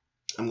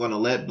 I'm going to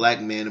let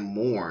black men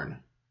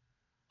mourn,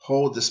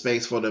 hold the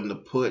space for them to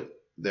put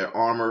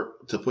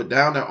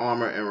down their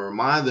armor and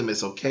remind them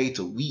it's okay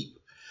to weep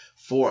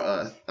for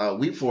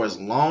as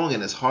long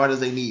and as hard as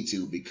they need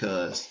to,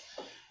 because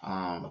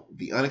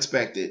the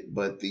unexpected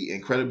but the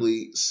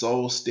incredibly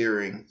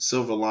soul-stirring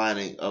silver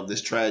lining of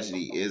this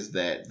tragedy is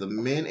that the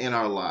men in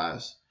our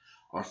lives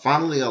are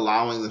finally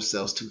allowing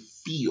themselves to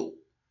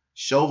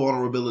show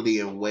vulnerability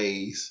in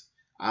ways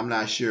I'm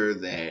not sure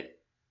that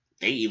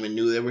they even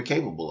knew they were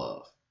capable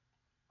of.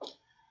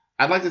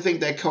 I'd like to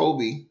think that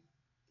Kobe,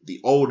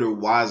 the older,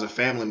 wiser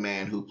family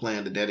man who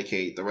planned to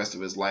dedicate the rest of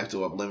his life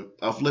to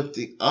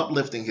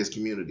uplifting his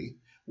community,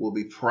 will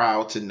be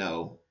proud to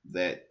know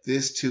that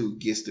this too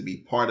gets to be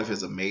part of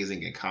his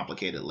amazing and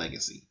complicated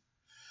legacy.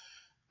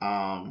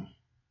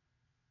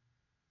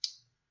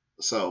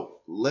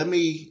 So let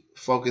me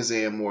focus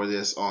in more of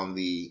this on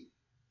the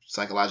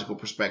psychological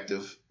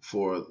perspective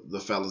for the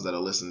fellas that are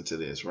listening to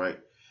this, right?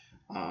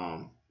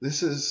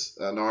 This is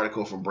an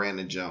article from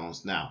Brandon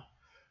Jones. Now,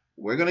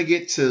 we're going to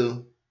get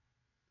to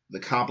the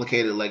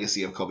complicated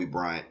legacy of Kobe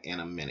Bryant in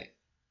a minute.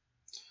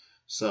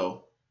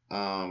 So,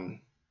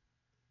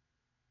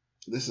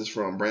 this is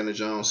from Brandon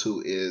Jones,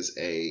 who is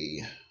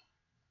a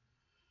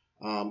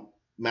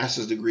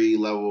master's degree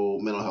level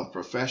mental health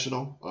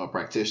professional,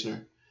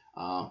 practitioner.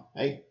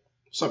 Hey,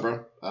 what's up,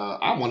 bro?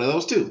 I'm one of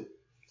those too.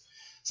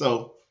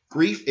 So,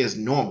 grief is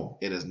normal.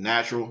 It is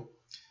natural,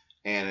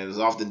 and it is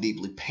often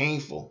deeply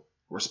painful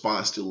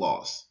response to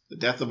loss. The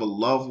death of a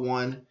loved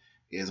one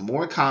is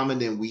more common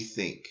than we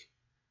think,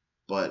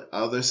 but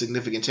other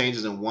significant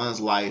changes in one's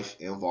life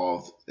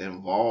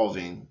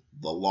involving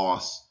the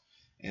loss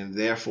and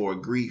therefore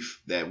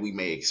grief that we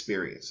may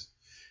experience.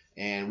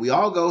 And we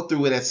all go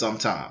through it at some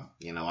time.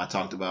 You know, I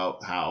talked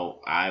about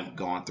how I've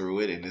gone through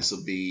it, and this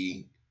will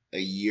be a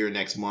year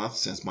next month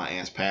since my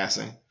aunt's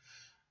passing.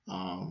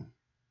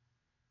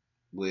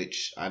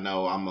 Which I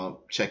know I'm going to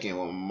check in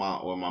with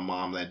my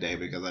mom that day,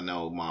 because I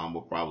know mom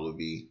will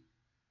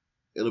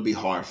it'll be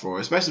hard for her,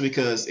 especially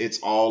because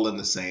it's all in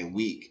the same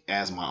week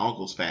as my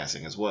uncle's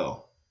passing as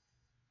well.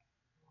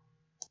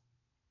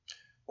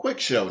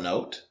 Quick show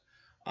note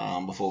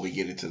before we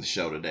get into the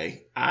show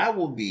today. I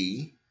will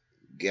be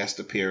guest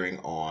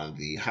appearing on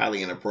the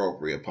Highly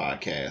Inappropriate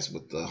podcast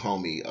with the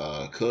homie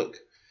Cook.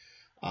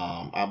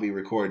 I'll be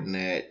recording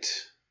that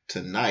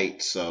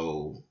tonight,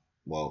 so...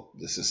 Well,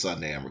 this is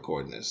Sunday I'm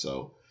recording this,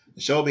 so the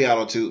show will be out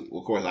on Tuesday.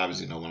 Of course,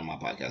 obviously, one of my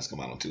podcasts come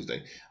out on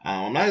Tuesday.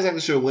 I'm not exactly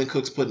sure when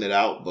Cook's putting it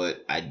out,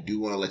 but I do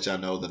want to let y'all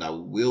know that I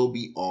will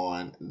be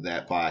on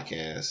that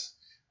podcast,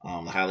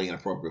 the Highly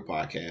Inappropriate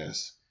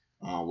podcast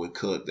with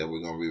Cook, that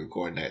we're going to be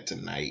recording that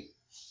tonight.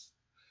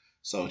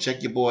 So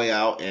check your boy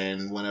out,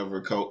 and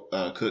whenever Cook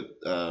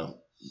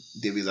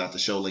divvies out the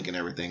show link and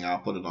everything, I'll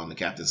put it on the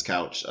Captain's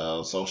Couch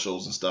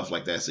socials and stuff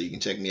like that, so you can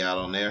check me out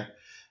on there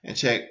and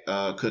check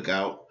Cook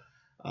out.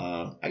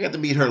 I got to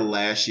meet her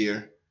last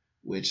year,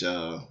 which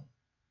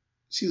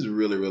she's a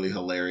really, really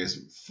hilarious,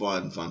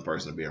 fun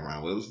person to be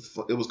around.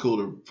 It was cool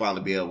to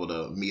finally be able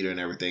to meet her and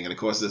everything. And of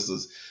course, this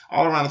was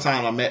all around the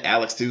time I met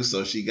Alex too,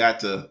 so she got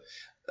to.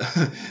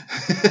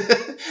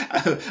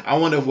 I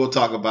wonder if we'll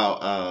talk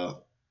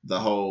about the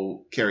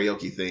whole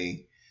karaoke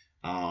thing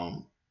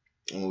when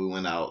we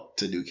went out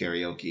to do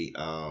karaoke.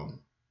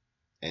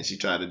 And she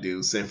tried to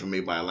do "Sing for Me"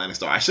 by Atlantic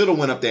Starr. I should have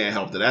went up there and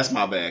helped her. That's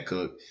my bad,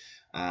 Cook.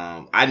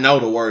 I know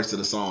the words to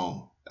the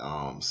song,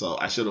 so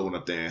I should have went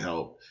up there and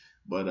helped.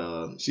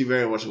 But she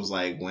very much was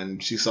like, when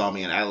she saw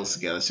me and Alex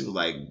together, she was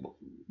like,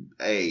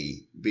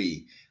 "Hey,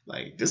 B,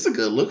 like, this is a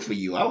good look for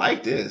you. I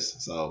like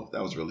this." So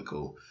that was really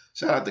cool.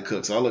 Shout out to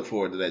Cook. So I look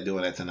forward to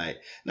doing that tonight.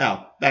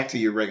 Now, back to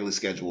your regularly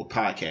scheduled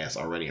podcast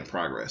already in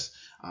progress.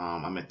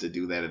 I meant to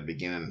do that at the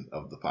beginning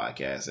of the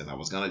podcast, and I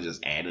was going to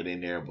just add it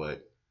in there,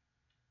 but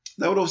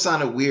that would have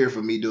sounded weird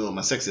for me doing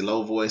my sexy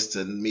low voice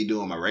to me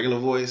doing my regular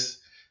voice.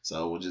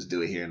 So we'll just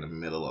do it here in the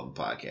middle of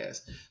the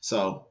podcast.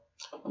 So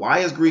why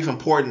is grief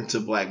important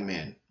to black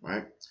men,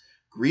 right?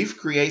 Grief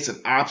creates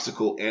an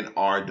obstacle in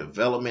our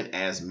development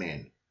as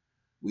men.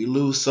 We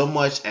lose so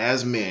much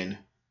as men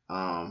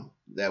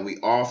that we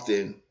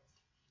often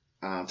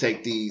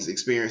take these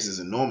experiences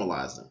and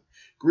normalize them.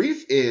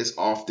 Grief is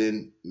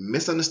often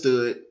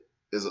misunderstood,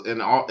 is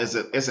an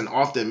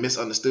often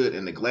misunderstood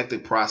and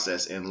neglected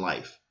process in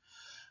life.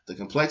 The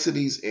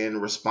complexities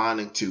in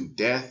responding to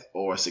death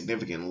or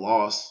significant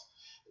loss.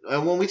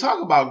 And when we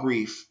talk about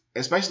grief,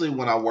 especially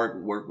when I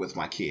work with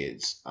my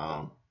kids,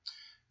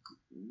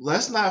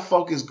 let's not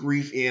focus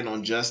grief in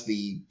on just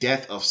the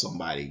death of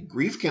somebody.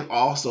 Grief can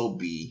also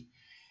be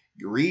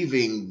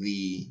grieving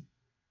the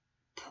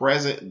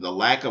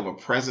lack of a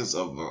presence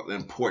of an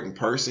important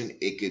person.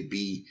 It could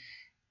be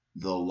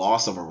the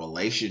loss of a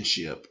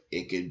relationship.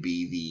 It could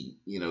be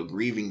the,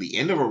 grieving the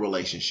end of a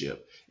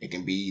relationship. It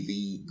can be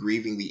the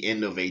grieving the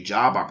end of a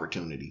job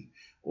opportunity,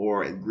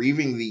 or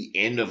grieving the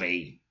end of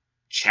a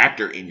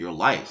chapter in your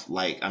life.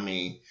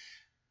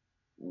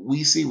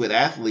 We see with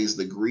athletes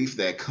the grief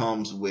that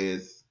comes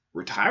with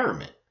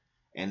retirement.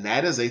 And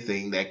that is a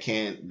thing that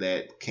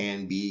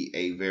can be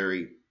a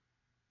very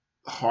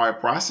hard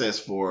process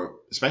for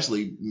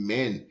especially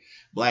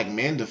Black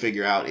men to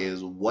figure out,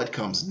 is what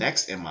comes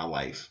next in my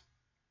life.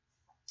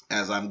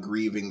 As I'm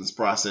grieving this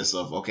process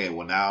of, okay,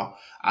 well, now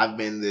I've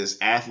been this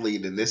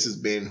athlete and this has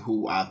been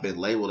who I've been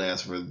labeled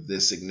as for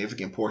this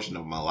significant portion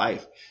of my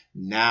life.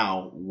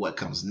 Now what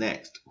comes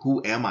next?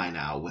 Who am I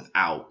now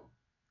without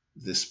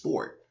this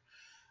sport?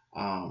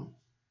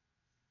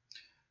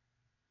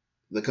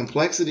 The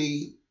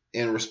complexity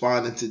in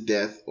responding to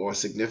death or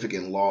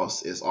significant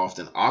loss is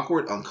often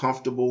awkward,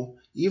 uncomfortable,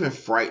 even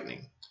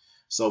frightening.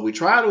 So we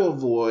try to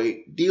avoid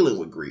dealing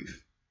with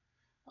grief.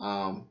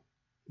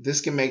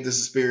 This can make this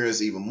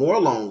experience even more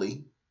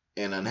lonely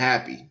and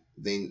unhappy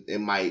than it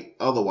might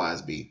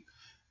otherwise be.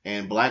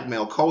 And Black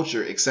male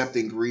culture,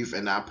 accepting grief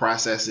and not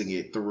processing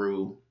it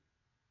through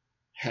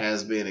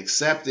has been an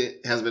accepted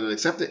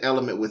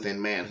element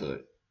within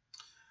manhood.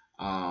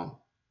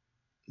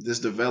 This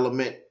develops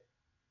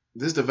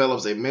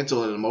a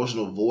mental and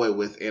emotional void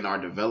within our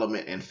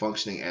development and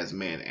functioning as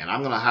men. And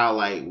I'm going to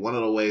highlight one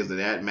of the ways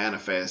that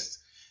manifests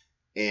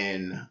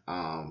in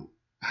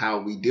how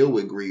we deal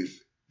with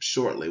grief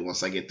shortly,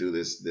 once I get through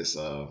this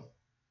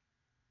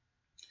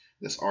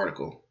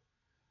article.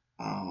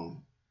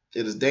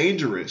 It is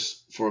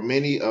dangerous for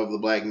many of the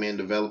Black men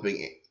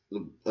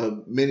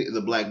many of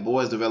the Black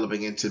boys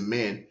developing into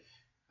men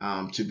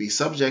to be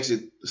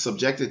subjected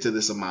to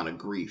this amount of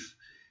grief.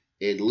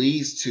 It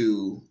leads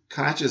to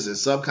conscious and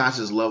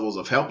subconscious levels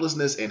of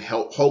helplessness and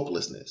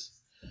hopelessness.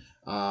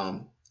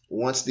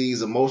 Once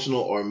these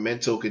emotional or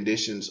mental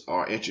conditions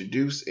are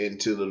introduced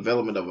into the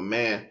development of a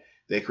man,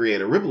 they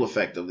create a ripple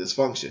effect of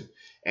dysfunction.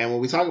 And when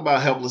we talk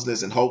about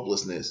helplessness and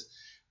hopelessness,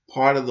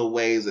 part of the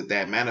ways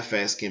that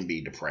manifests can be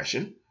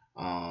depression.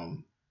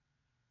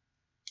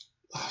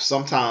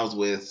 Sometimes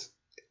with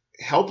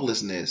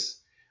helplessness,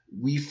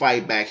 we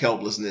fight back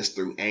helplessness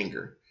through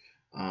anger,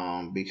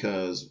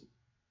 because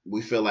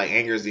we feel like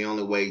anger is the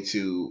only way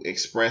to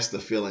express the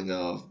feeling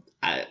of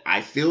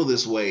I feel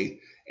this way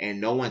and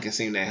no one can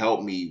seem to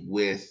help me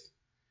with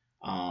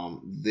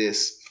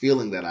this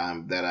feeling that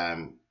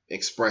I'm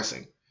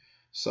expressing.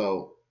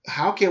 So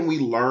how can we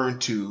learn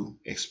to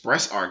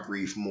express our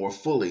grief more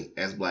fully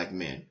as Black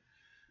men?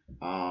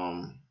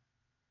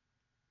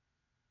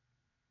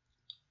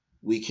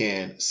 We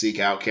can seek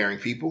out caring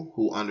people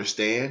who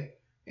understand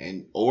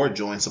or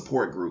join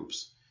support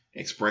groups.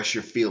 Express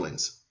your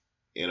feelings.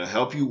 It'll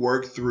help you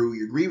work through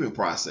your grieving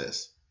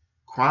process.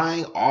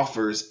 Crying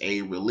offers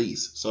a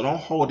release, so don't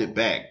hold it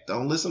back.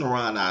 Don't listen to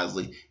Ron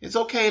Isley. It's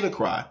okay to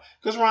cry,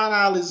 because Ron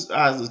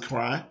Isley's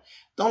crying.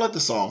 Don't let the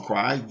song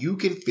cry. You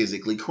can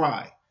physically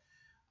cry.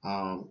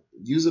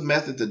 Use a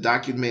method to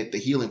document the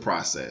healing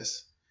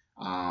process.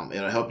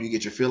 It'll help you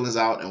get your feelings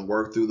out and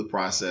work through the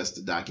process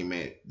to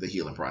document the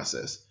healing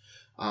process.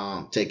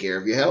 Take care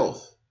of your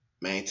health.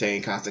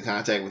 Maintain constant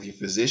contact with your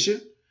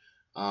physician.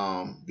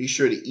 Be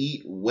sure to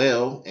eat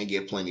well and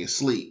get plenty of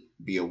sleep.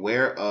 Be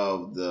aware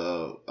of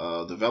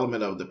the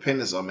development of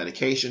dependence on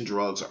medication,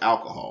 drugs, or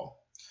alcohol.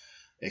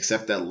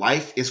 Accept that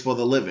life is for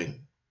the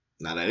living.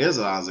 Now, that is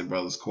an Isaac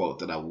Brothers quote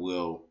that I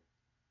will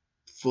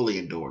fully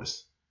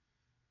endorse.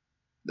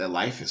 That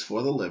life is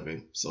for the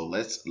living, so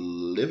let's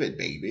live it,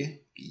 baby.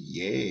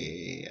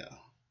 Yeah.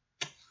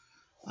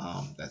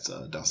 That's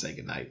Don't Say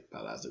Goodnight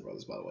by Isaac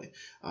Brothers, by the way.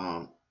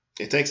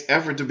 It takes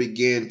effort to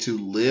begin to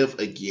live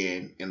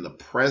again in the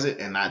present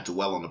and not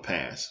dwell on the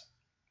past.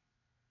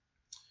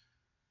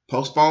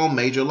 Postpone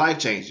major life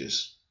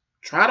changes.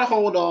 Try to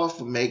hold off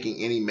from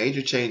making any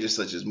major changes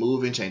such as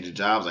moving, changing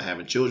jobs, or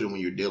having children when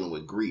you're dealing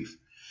with grief.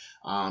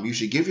 You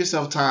should give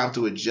yourself time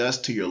to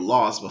adjust to your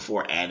loss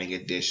before adding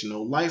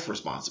additional life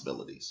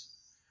responsibilities.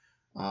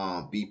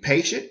 Be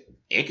patient.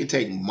 It can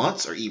take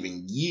months or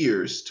even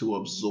years to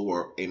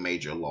absorb a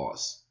major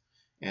loss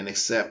and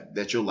accept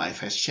that your life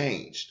has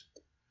changed.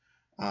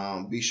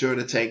 Be sure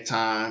to take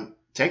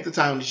the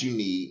time that you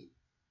need,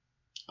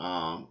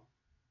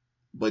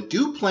 but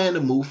do plan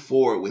to move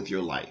forward with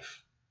your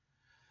life.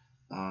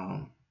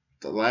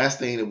 The last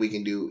thing that we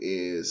can do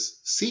is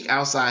seek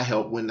outside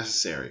help when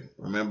necessary.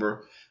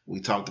 Remember, we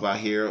talked about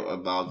here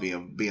about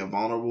being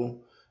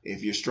vulnerable.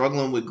 If you're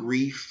struggling with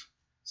grief,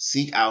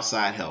 seek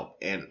outside help.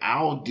 And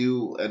I'll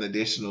do an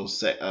additional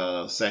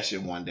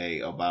session one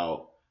day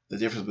about the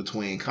difference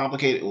between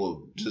complicated,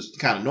 or just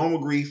kind of normal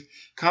grief,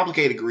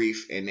 complicated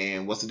grief, and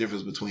then what's the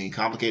difference between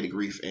complicated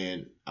grief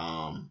and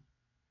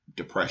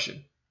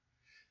depression.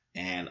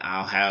 And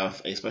I'll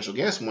have a special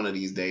guest one of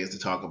these days to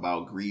talk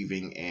about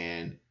grieving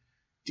and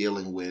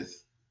dealing with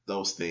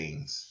those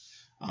things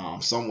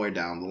somewhere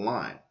down the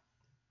line.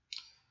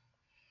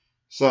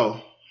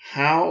 So,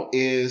 how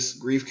is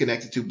grief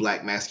connected to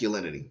Black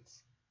masculinity?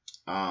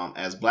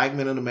 As Black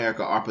men in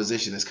America, our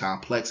position is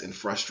complex and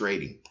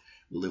frustrating.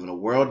 We live in a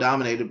world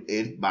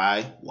dominated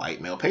by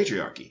white male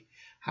patriarchy.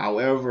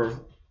 However,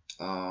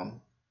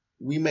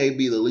 we may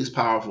be the least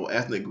powerful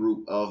ethnic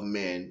group of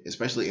men,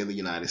 especially in the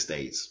United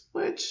States,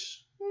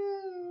 which,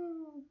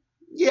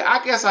 yeah,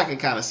 I guess I can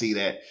kind of see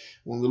that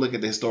when we look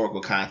at the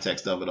historical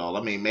context of it all.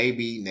 I mean,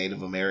 maybe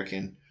Native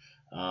American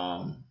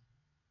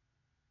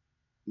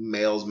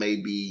males may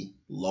be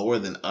lower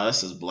than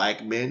us as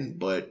Black men,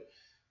 but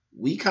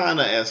we kind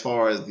of, as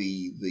far as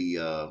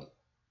the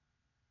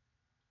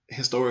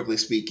historically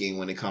speaking,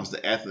 when it comes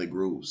to ethnic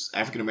groups,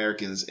 African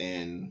Americans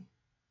and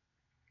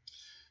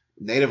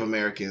Native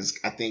Americans,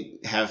 I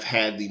think, have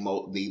had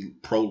the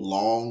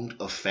prolonged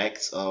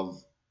effects of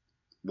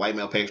white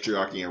male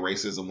patriarchy and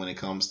racism when it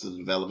comes to the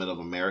development of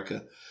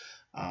America,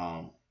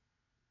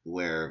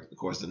 where, of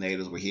course, the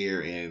natives were here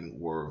and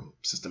were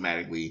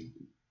systematically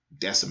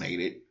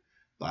decimated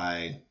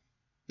by,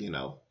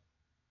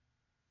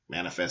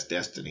 manifest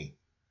destiny,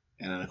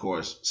 and then, of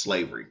course,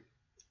 slavery.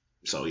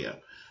 So, yeah.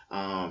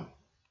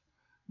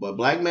 But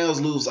Black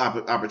males lose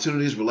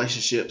opportunities,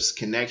 relationships,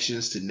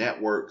 connections to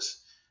networks,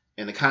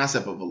 and the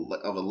concept of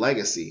a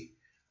legacy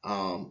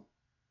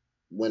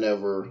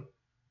whenever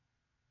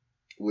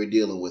we're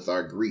dealing with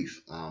our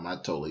grief. I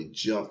totally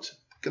jumped.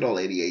 Good old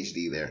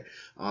ADHD there.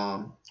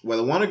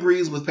 Whether one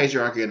agrees with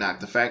patriarchy or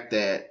not, the fact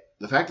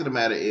of the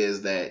matter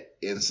is that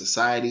in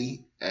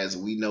society as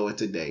we know it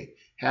today,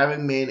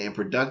 having men in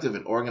productive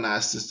and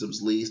organized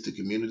systems leads to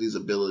communities'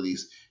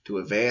 abilities to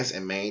advance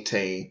and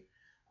maintain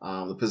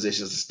the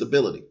positions of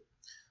stability.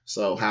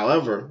 So,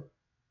 however,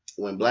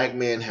 when Black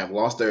men have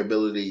lost their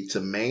ability to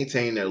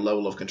maintain their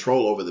level of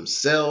control over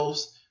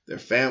themselves, their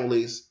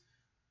families,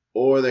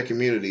 or their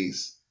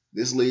communities,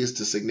 this leads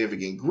to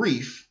significant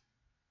grief.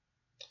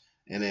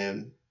 And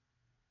then,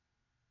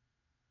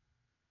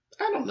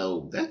 I don't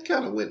know, that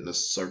kind of went in a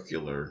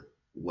circular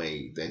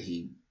way that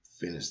he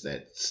finished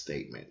that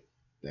statement.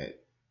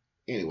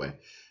 Anyway,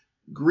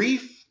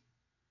 grief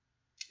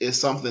is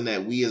something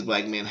that we as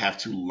Black men have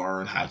to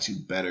learn how to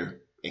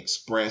better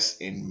express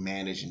and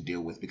manage and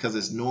deal with, because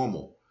it's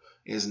normal.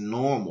 It's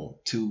normal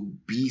to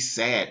be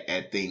sad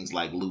at things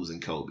like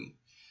losing Kobe.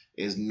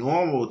 It's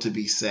normal to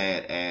be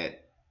sad at,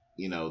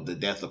 the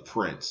death of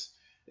Prince.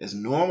 It's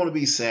normal to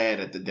be sad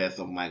at the death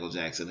of Michael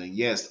Jackson. And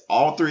yes,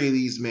 all three of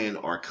these men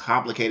are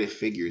complicated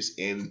figures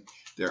in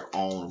their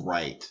own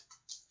right.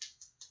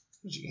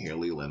 But you can hear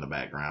Leela in the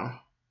background.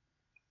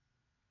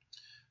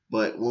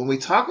 But when we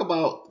talk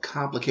about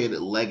complicated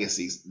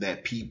legacies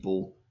that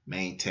people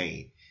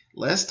maintain,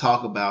 let's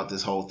talk about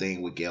this whole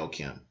thing with Gail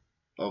Kim.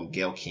 Oh,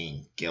 Gail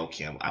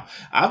Kim.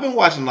 I've been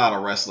watching a lot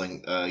of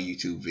wrestling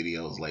YouTube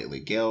videos lately.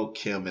 Gail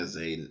Kim is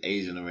an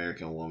Asian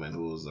American woman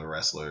who was a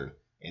wrestler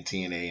in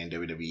TNA and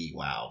WWE.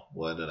 Wow,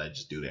 what did I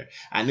just do there?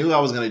 I knew I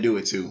was going to do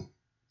it too.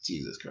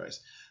 Jesus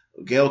Christ.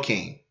 Gail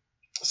King.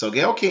 So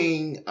Gail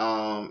King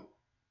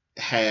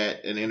had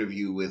an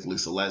interview with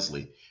Lisa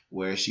Leslie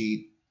where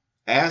she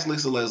asked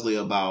Lisa Leslie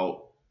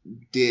about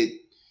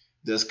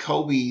does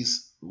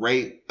Kobe's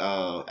rape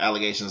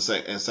allegations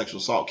and sexual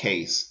assault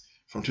case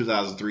from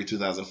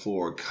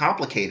 2003-2004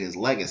 complicate his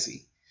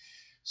legacy.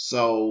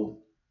 So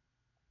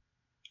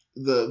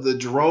the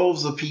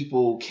droves of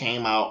people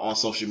came out on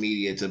social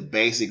media to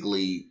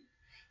basically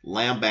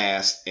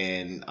lambast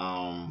and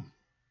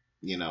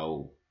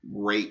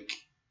rake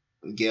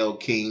Gail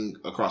King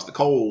across the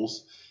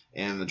coals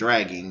and the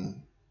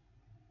dragging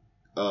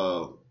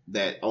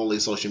that only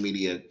social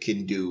media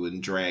can do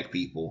and drag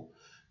people.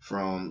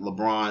 From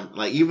LeBron,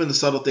 like even the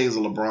subtle things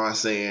of LeBron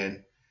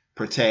saying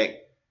protect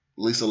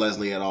Lisa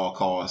Leslie at all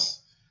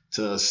costs,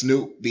 to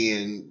Snoop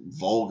being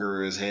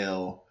vulgar as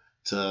hell,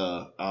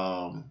 to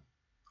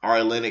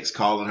Ari Lennox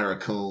calling her a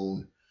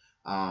coon.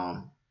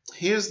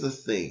 Here's the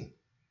thing.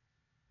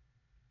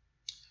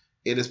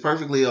 It is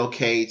perfectly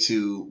okay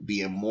to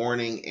be in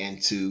mourning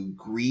and to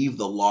grieve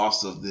the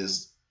loss of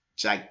this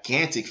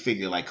gigantic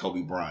figure like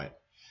Kobe Bryant.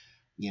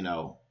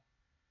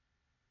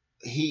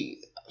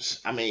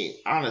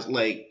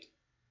 Honestly,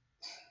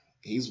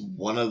 he's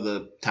one of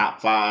the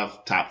top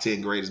 5, top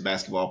 10 greatest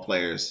basketball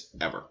players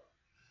ever.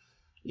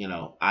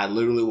 I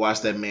literally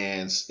watched that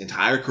man's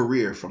entire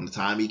career from the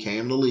time he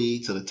came to the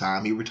league to the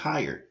time he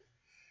retired.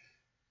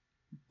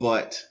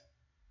 But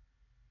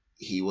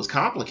he was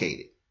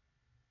complicated.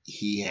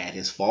 He had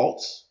his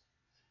faults.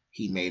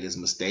 He made his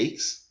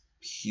mistakes,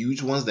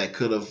 huge ones that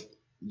could have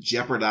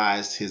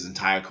jeopardized his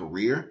entire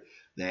career,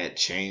 that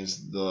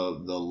changed the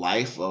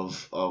life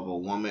of a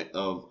woman,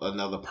 of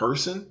another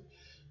person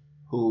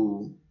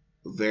who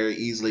very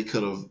easily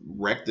could have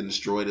wrecked and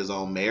destroyed his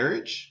own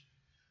marriage.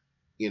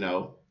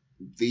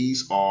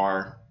 These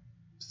are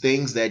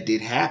things that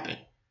did happen.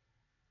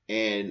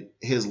 And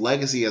his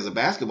legacy as a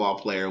basketball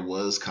player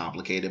was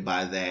complicated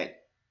by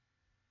that,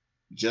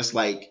 just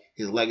like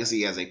his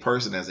legacy as a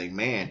person, as a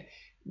man,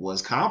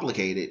 was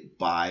complicated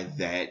by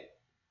that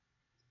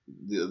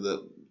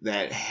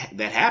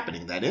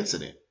happening, that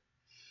incident.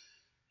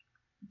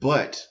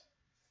 But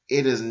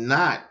it is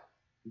not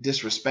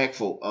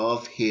disrespectful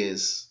of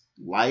his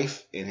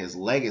life and his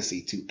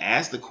legacy to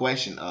ask the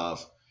question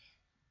of,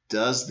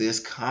 does this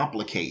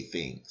complicate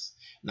things?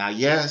 Now,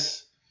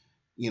 yes,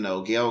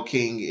 Gayle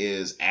King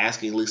is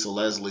asking Lisa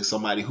Leslie,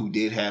 somebody who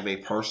did have a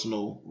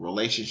personal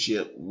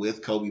relationship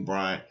with Kobe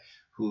Bryant,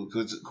 who,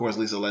 of course,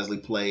 Lisa Leslie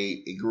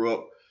played and grew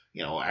up.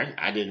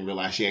 I didn't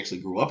realize she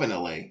actually grew up in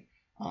LA.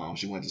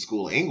 She went to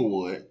school in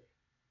Inglewood.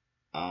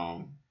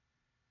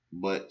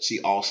 But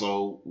she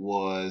also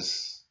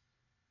was,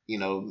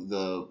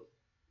 the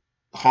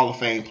Hall of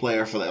Fame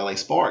player for the LA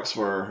Sparks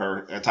for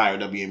her entire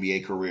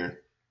WNBA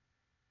career,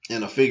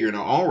 and a figure in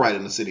her own right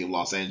in the city of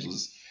Los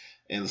Angeles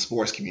in the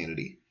sports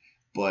community.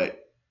 But,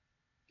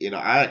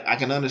 I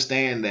can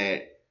understand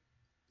that,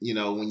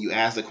 when you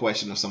ask the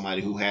question of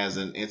somebody who has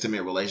an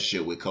intimate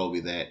relationship with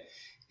Kobe, that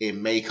it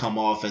may come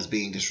off as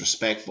being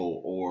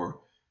disrespectful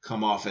or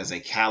come off as a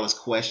callous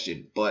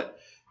question. But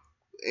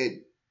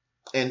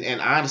in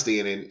honesty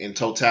and in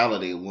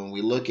totality, when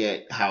we look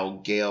at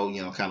how Gayle,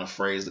 kind of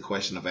phrased the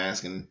question of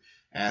asking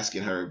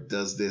her,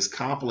 does this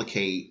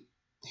complicate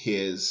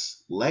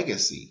his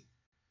legacy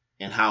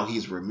and how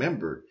he's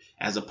remembered,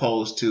 as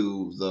opposed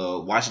to the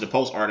Washington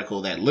Post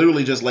article that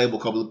literally just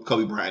labeled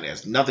Kobe Bryant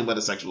as nothing but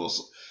a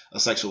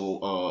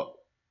sexual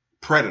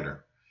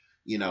predator.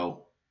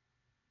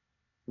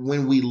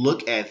 When we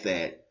look at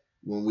that,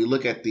 when we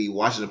look at the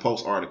Washington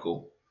Post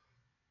article,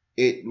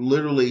 it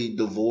literally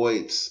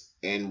devoids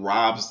and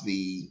robs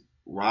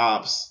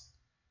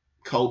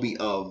Kobe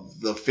of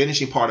the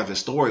finishing part of his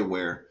story,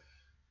 where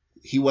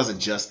he wasn't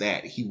just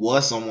that. He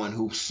was someone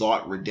who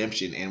sought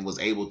redemption and was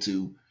able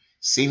to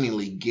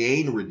seemingly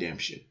gain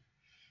redemption.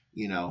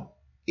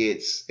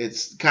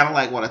 It's kind of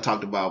like what I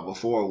talked about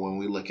before when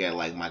we look at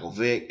like Michael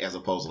Vick as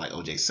opposed to like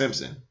O.J.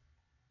 Simpson.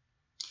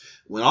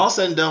 When all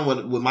said and done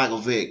with Michael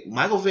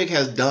Vick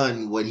has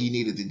done what he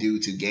needed to do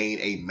to gain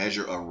a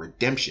measure of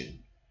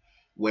redemption,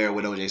 where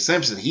with O.J.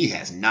 Simpson, he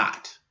has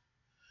not.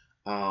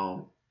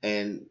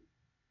 And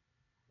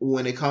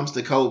when it comes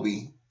to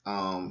Kobe,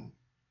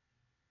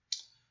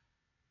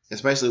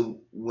 especially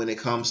when it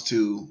comes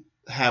to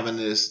having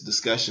this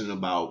discussion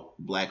about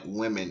black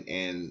women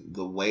and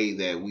the way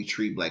that we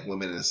treat black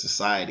women in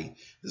society,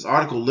 this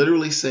article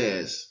literally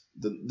says,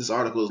 this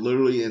article is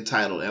literally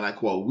entitled, and I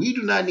quote, "We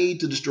do not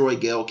need to destroy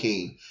Gayle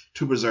King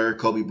to preserve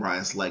Kobe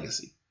Bryant's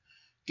legacy."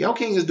 Gayle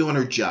King is doing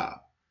her job.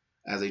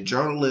 As a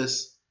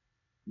journalist,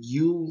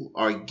 you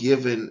are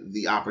given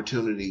the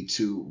opportunity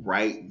to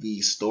write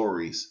these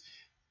stories,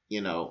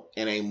 in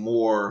a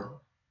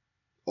more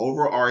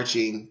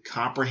overarching,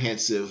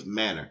 comprehensive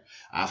manner.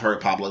 I've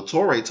heard Pablo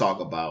Torre talk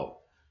about,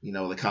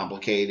 the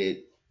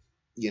complicated,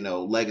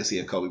 legacy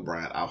of Kobe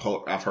Bryant. I've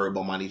heard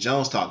Bomani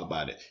Jones talk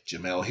about it.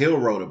 Jamel Hill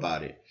wrote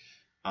about it.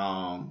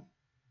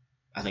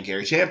 I think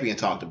Gary Champion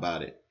talked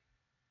about it.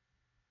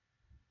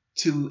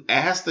 To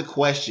ask the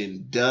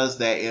question, does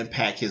that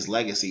impact his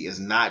legacy, is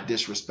not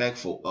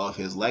disrespectful of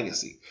his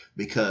legacy,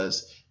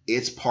 because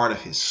it's part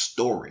of his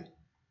story.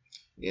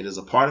 It is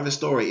a part of his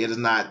story. It is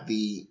not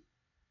the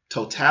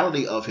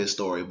totality of his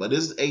story, but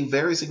it's a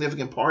very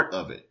significant part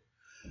of it.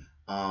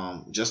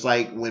 Just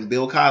like when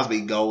Bill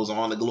Cosby goes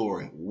on to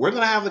glory, we're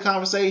going to have the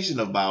conversation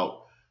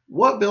about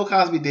what Bill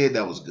Cosby did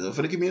that was good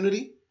for the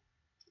community,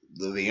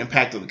 the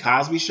impact of the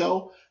Cosby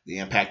Show, the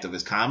impact of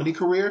his comedy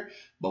career.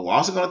 But we're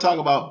also going to talk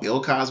about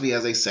Bill Cosby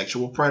as a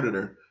sexual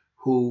predator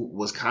who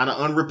was kind of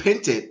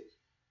unrepentant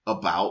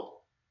about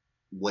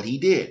what he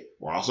did.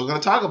 We're also going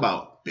to talk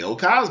about Bill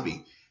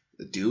Cosby,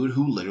 the dude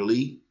who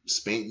literally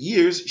spent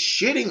years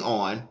shitting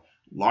on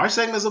large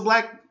segments of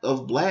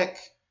black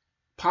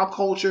pop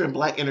culture and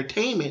black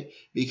entertainment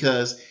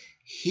because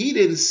he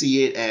didn't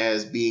see it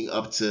as being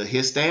up to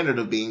his standard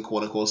of being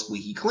quote unquote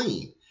squeaky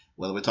clean.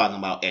 Whether we're talking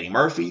about Eddie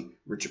Murphy,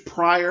 Richard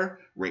Pryor,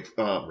 Red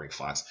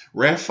Fox,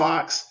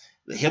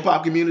 the hip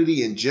hop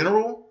community in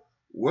general,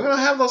 we're going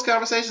to have those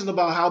conversations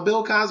about how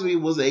Bill Cosby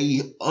was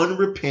a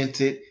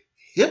unrepentant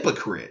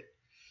hypocrite.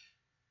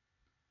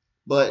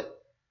 But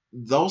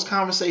those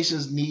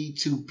conversations need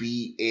to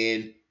be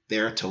in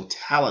their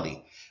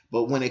totality.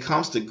 But when it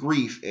comes to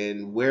grief,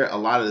 and where a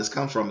lot of this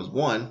comes from is,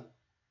 one,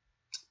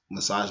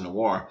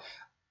 misogynoir.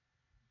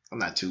 I'm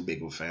not too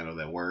big of a fan of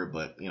that word,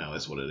 but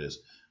it's what it is.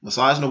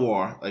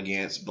 Misogynoir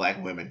against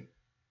black women.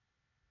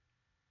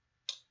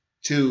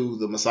 Two,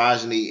 the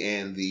misogyny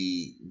and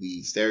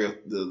the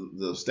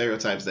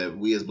stereotypes that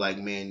we as black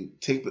men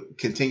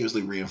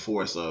continuously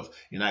reinforce of,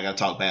 you're not going to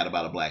talk bad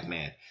about a black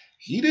man.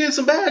 He did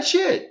some bad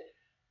shit.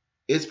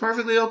 It's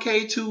perfectly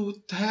okay to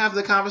have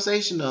the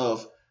conversation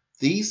of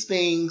these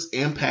things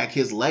impact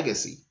his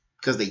legacy,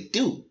 because they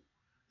do.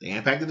 They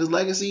impacted his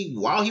legacy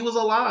while he was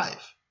alive.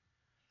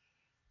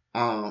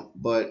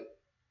 But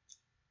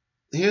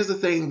here's the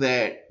thing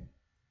that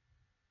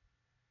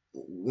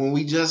when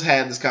we just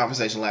had this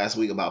conversation last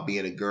week about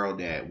being a girl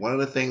dad, one of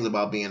the things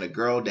about being a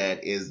girl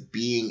dad is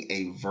being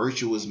a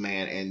virtuous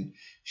man and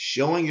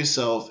showing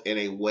yourself in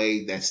a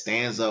way that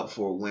stands up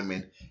for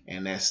women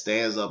and that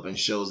stands up and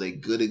shows a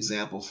good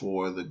example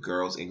for the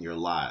girls in your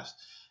lives.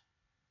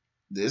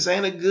 This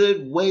ain't a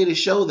good way to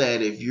show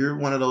that if you're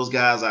one of those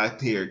guys out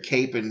here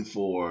caping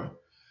for,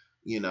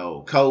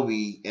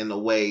 Kobe in a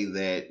way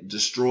that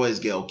destroys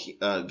Gayle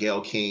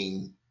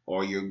King,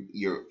 or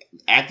you're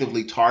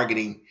actively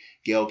targeting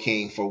Gayle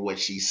King for what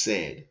she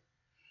said.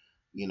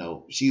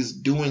 She's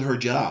doing her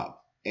job,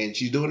 and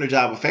she's doing her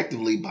job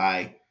effectively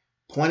by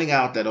pointing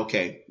out that,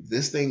 okay,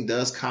 this thing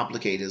does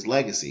complicate his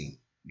legacy.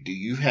 Do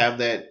you have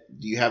that?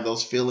 Do you have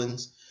those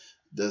feelings?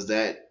 Does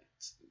that,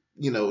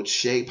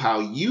 shape how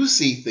you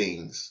see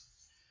things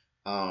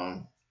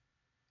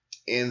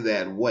in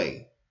that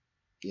way?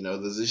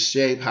 Does this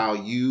shape how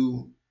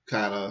you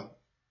kind of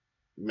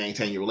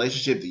maintain your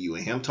relationship? Do you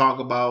and him talk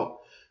about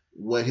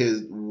what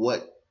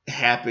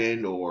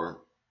happened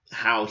or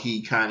how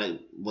he kind of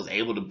was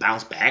able to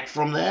bounce back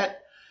from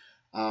that?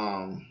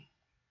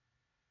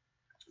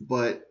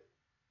 But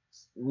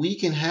we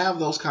can have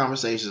those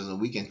conversations and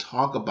we can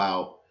talk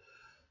about,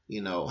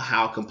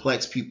 how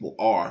complex people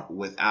are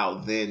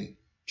without then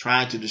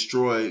trying to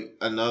destroy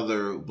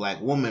another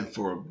black woman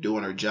for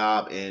doing her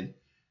job and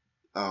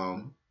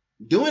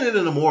doing it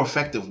in a more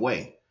effective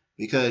way,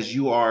 because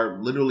you are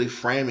literally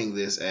framing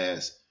this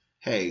as,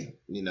 hey,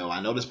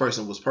 I know this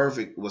person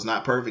was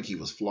not perfect. He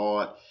was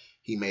flawed.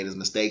 He made his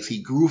mistakes.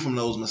 He grew from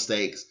those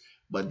mistakes.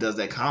 But does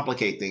that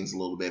complicate things a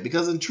little bit?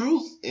 Because in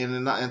truth,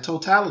 in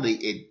totality,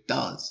 it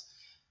does.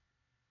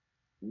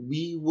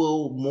 We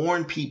will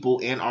mourn people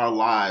in our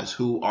lives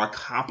who are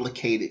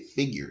complicated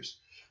figures.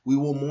 We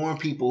will mourn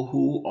people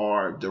who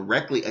are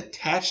directly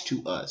attached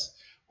to us,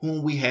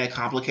 whom we had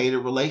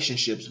complicated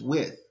relationships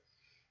with.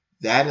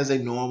 That is a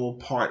normal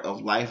part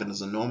of life and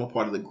is a normal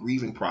part of the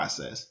grieving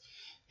process.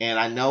 And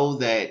I know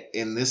that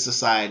in this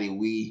society,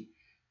 we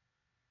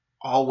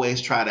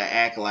always try to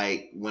act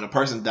like when a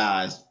person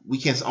dies, we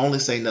can only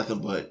say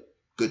nothing but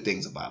good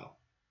things about them.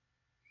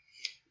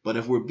 But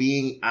if we're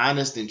being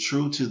honest and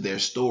true to their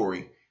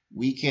story,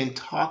 we can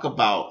talk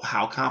about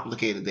how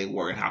complicated they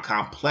were and how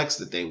complex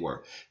that they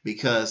were,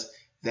 because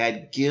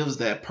that gives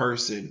that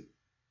person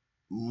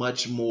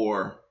much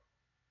more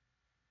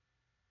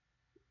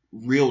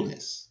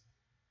realness.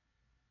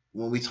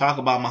 When we talk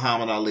about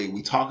Muhammad Ali,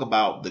 we talk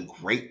about the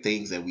great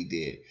things that he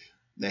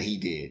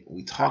did.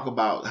 We talk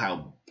about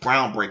how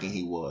groundbreaking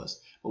he was,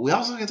 but we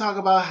also can talk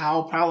about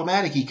how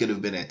problematic he could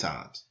have been at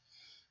times,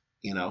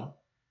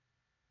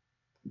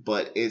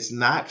 but it's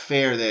not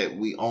fair that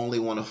we only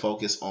want to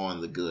focus on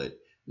the good.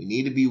 We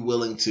need to be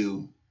willing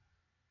to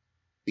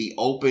be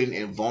open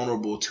and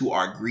vulnerable to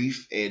our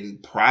grief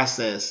and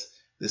process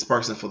this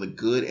person for the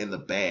good and the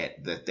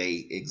bad that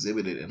they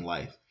exhibited in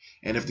life.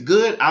 And if the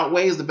good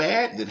outweighs the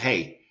bad, then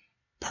hey,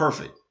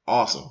 perfect.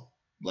 Awesome.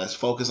 Let's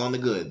focus on the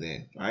good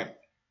then, right?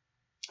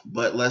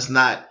 But let's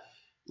not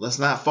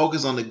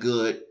focus on the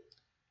good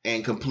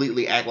and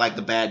completely act like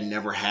the bad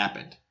never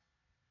happened.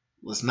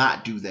 Let's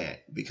not do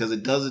that, because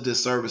it does a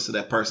disservice to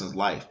that person's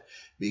life.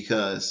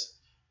 Because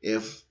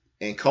if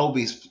in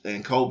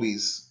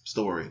Kobe's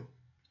story,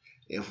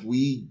 if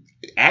we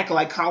act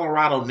like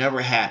Colorado never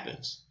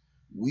happens,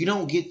 we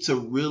don't get to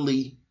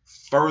really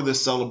further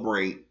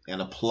celebrate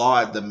and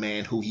applaud the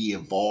man who he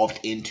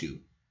evolved into.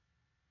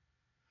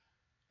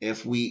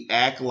 If we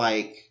act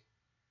like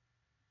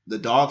the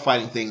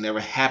dogfighting thing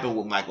never happened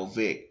with Michael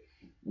Vick,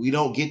 we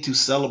don't get to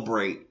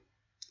celebrate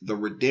the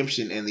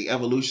redemption and the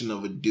evolution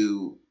of a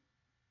dude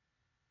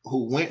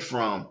who went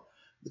from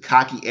the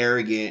cocky,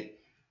 arrogant,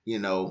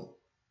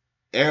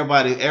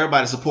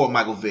 everybody support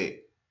Michael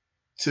Vick,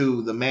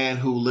 to the man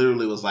who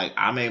literally was like,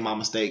 I made my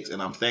mistakes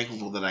and I'm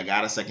thankful that I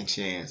got a second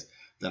chance,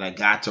 that I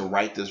got to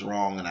right this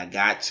wrong and I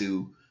got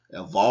to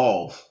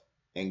evolve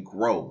and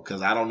grow,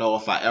 because I don't know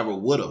if I ever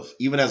would have.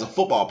 Even as a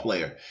football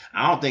player,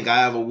 I don't think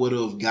I ever would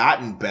have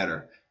gotten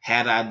better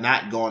had I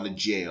not gone to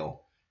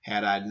jail,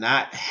 had I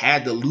not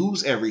had to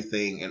lose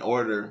everything in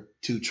order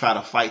to try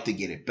to fight to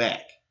get it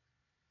back.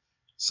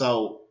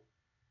 So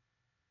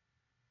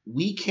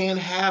we can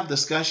have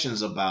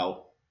discussions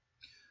about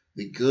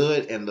the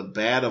good and the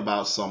bad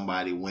about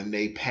somebody when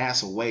they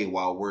pass away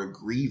while we're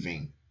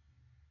grieving,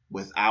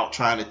 without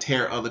trying to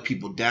tear other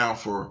people down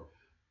for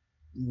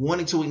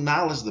wanting to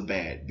acknowledge the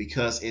bad,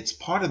 because it's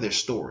part of their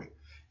story.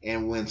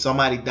 And when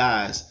somebody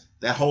dies,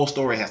 that whole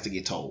story has to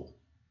get told.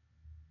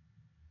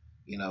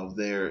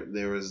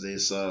 There was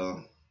this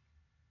one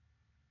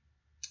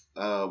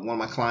of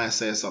my clients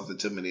said something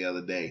to me the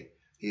other day.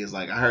 He was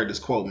like, I heard this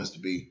quote,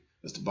 Mr.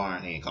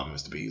 Barnes, he ain't called me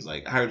Mr. B. He's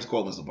like, I heard this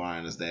quote, Mr.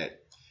 Barnes, is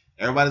that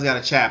everybody has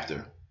a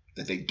chapter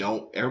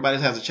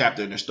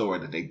in their story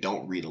that they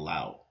don't read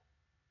aloud.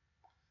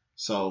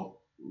 So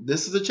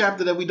this is a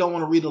chapter that we don't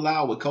want to read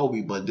aloud with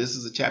Kobe, but this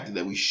is a chapter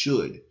that we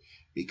should,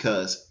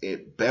 because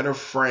it better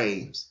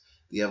frames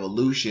the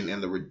evolution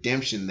and the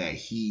redemption that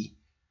he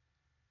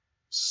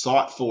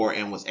sought for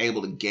and was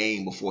able to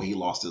gain before he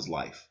lost his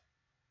life.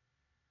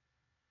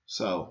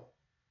 So,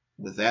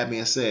 with that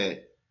being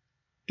said,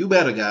 do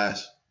better,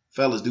 guys.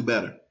 Fellas, do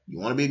better. You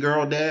want to be a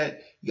girl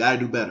dad? You got to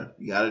do better.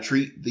 You got to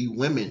treat the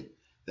women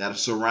that are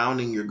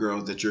surrounding your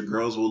girls, that your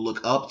girls will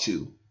look up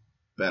to,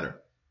 better.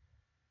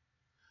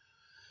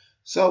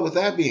 So, with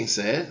that being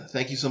said,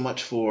 thank you so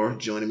much for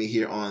joining me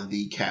here on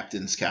the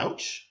Captain's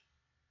Couch.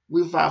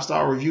 Leave a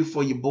 5-star review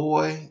for your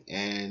boy,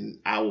 and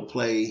I will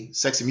play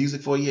sexy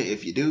music for you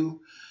if you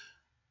do.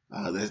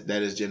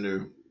 That is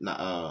gender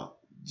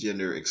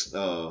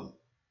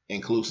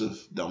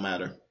inclusive. Don't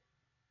matter.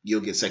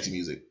 You'll get sexy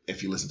music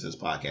if you listen to this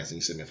podcast and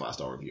you send me a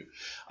 5-star review.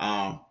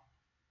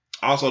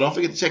 Also, don't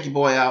forget to check your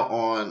boy out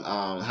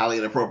on Highly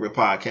Inappropriate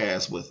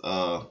Podcast with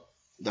the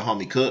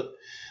homie Cook.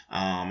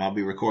 I'll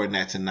be recording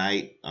that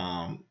tonight.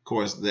 Of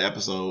course,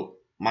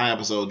 my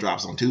episode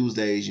drops on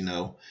Tuesdays, you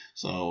know.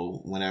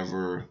 So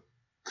whenever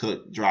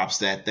Cook drops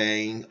that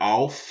thing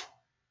off,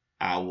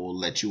 I will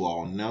let you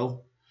all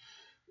know.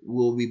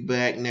 We'll be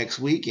back next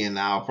week, and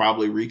I'll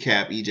probably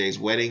recap EJ's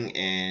wedding,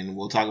 and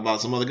we'll talk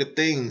about some other good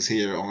things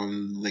here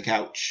on the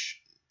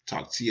couch.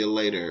 Talk to you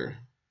later.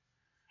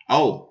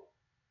 Oh,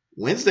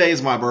 Wednesday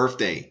is my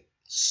birthday.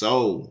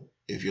 So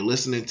if you're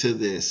listening to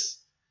this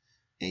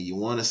and you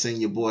want to send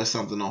your boy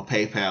something on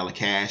PayPal or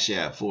Cash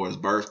App for his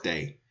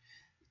birthday,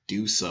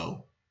 do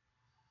so.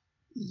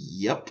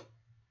 Yep.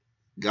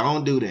 Go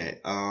on, do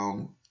that.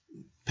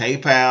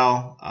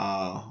 PayPal,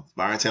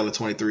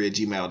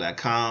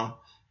 ByronTaylor23@gmail.com.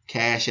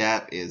 Cash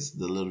App is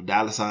the little $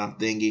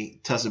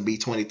 thingy.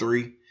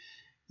 TusserB23.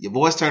 Your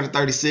boy's turning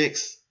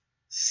 36.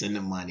 Send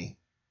him money.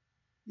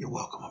 You're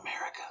welcome,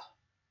 America.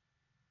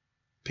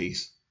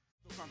 Peace.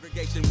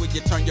 Congregation, will you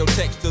turn your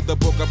text to the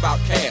book about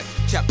cash?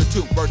 Chapter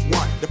 2, verse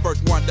 1. The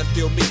first one that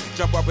feel me.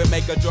 Jump up and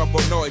make a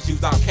joyful noise.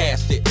 Use our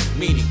cast it.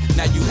 Meaning,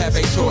 now you have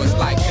a choice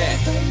like that.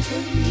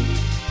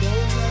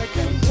 Don't I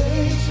can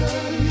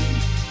patiently.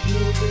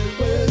 You'll be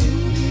where you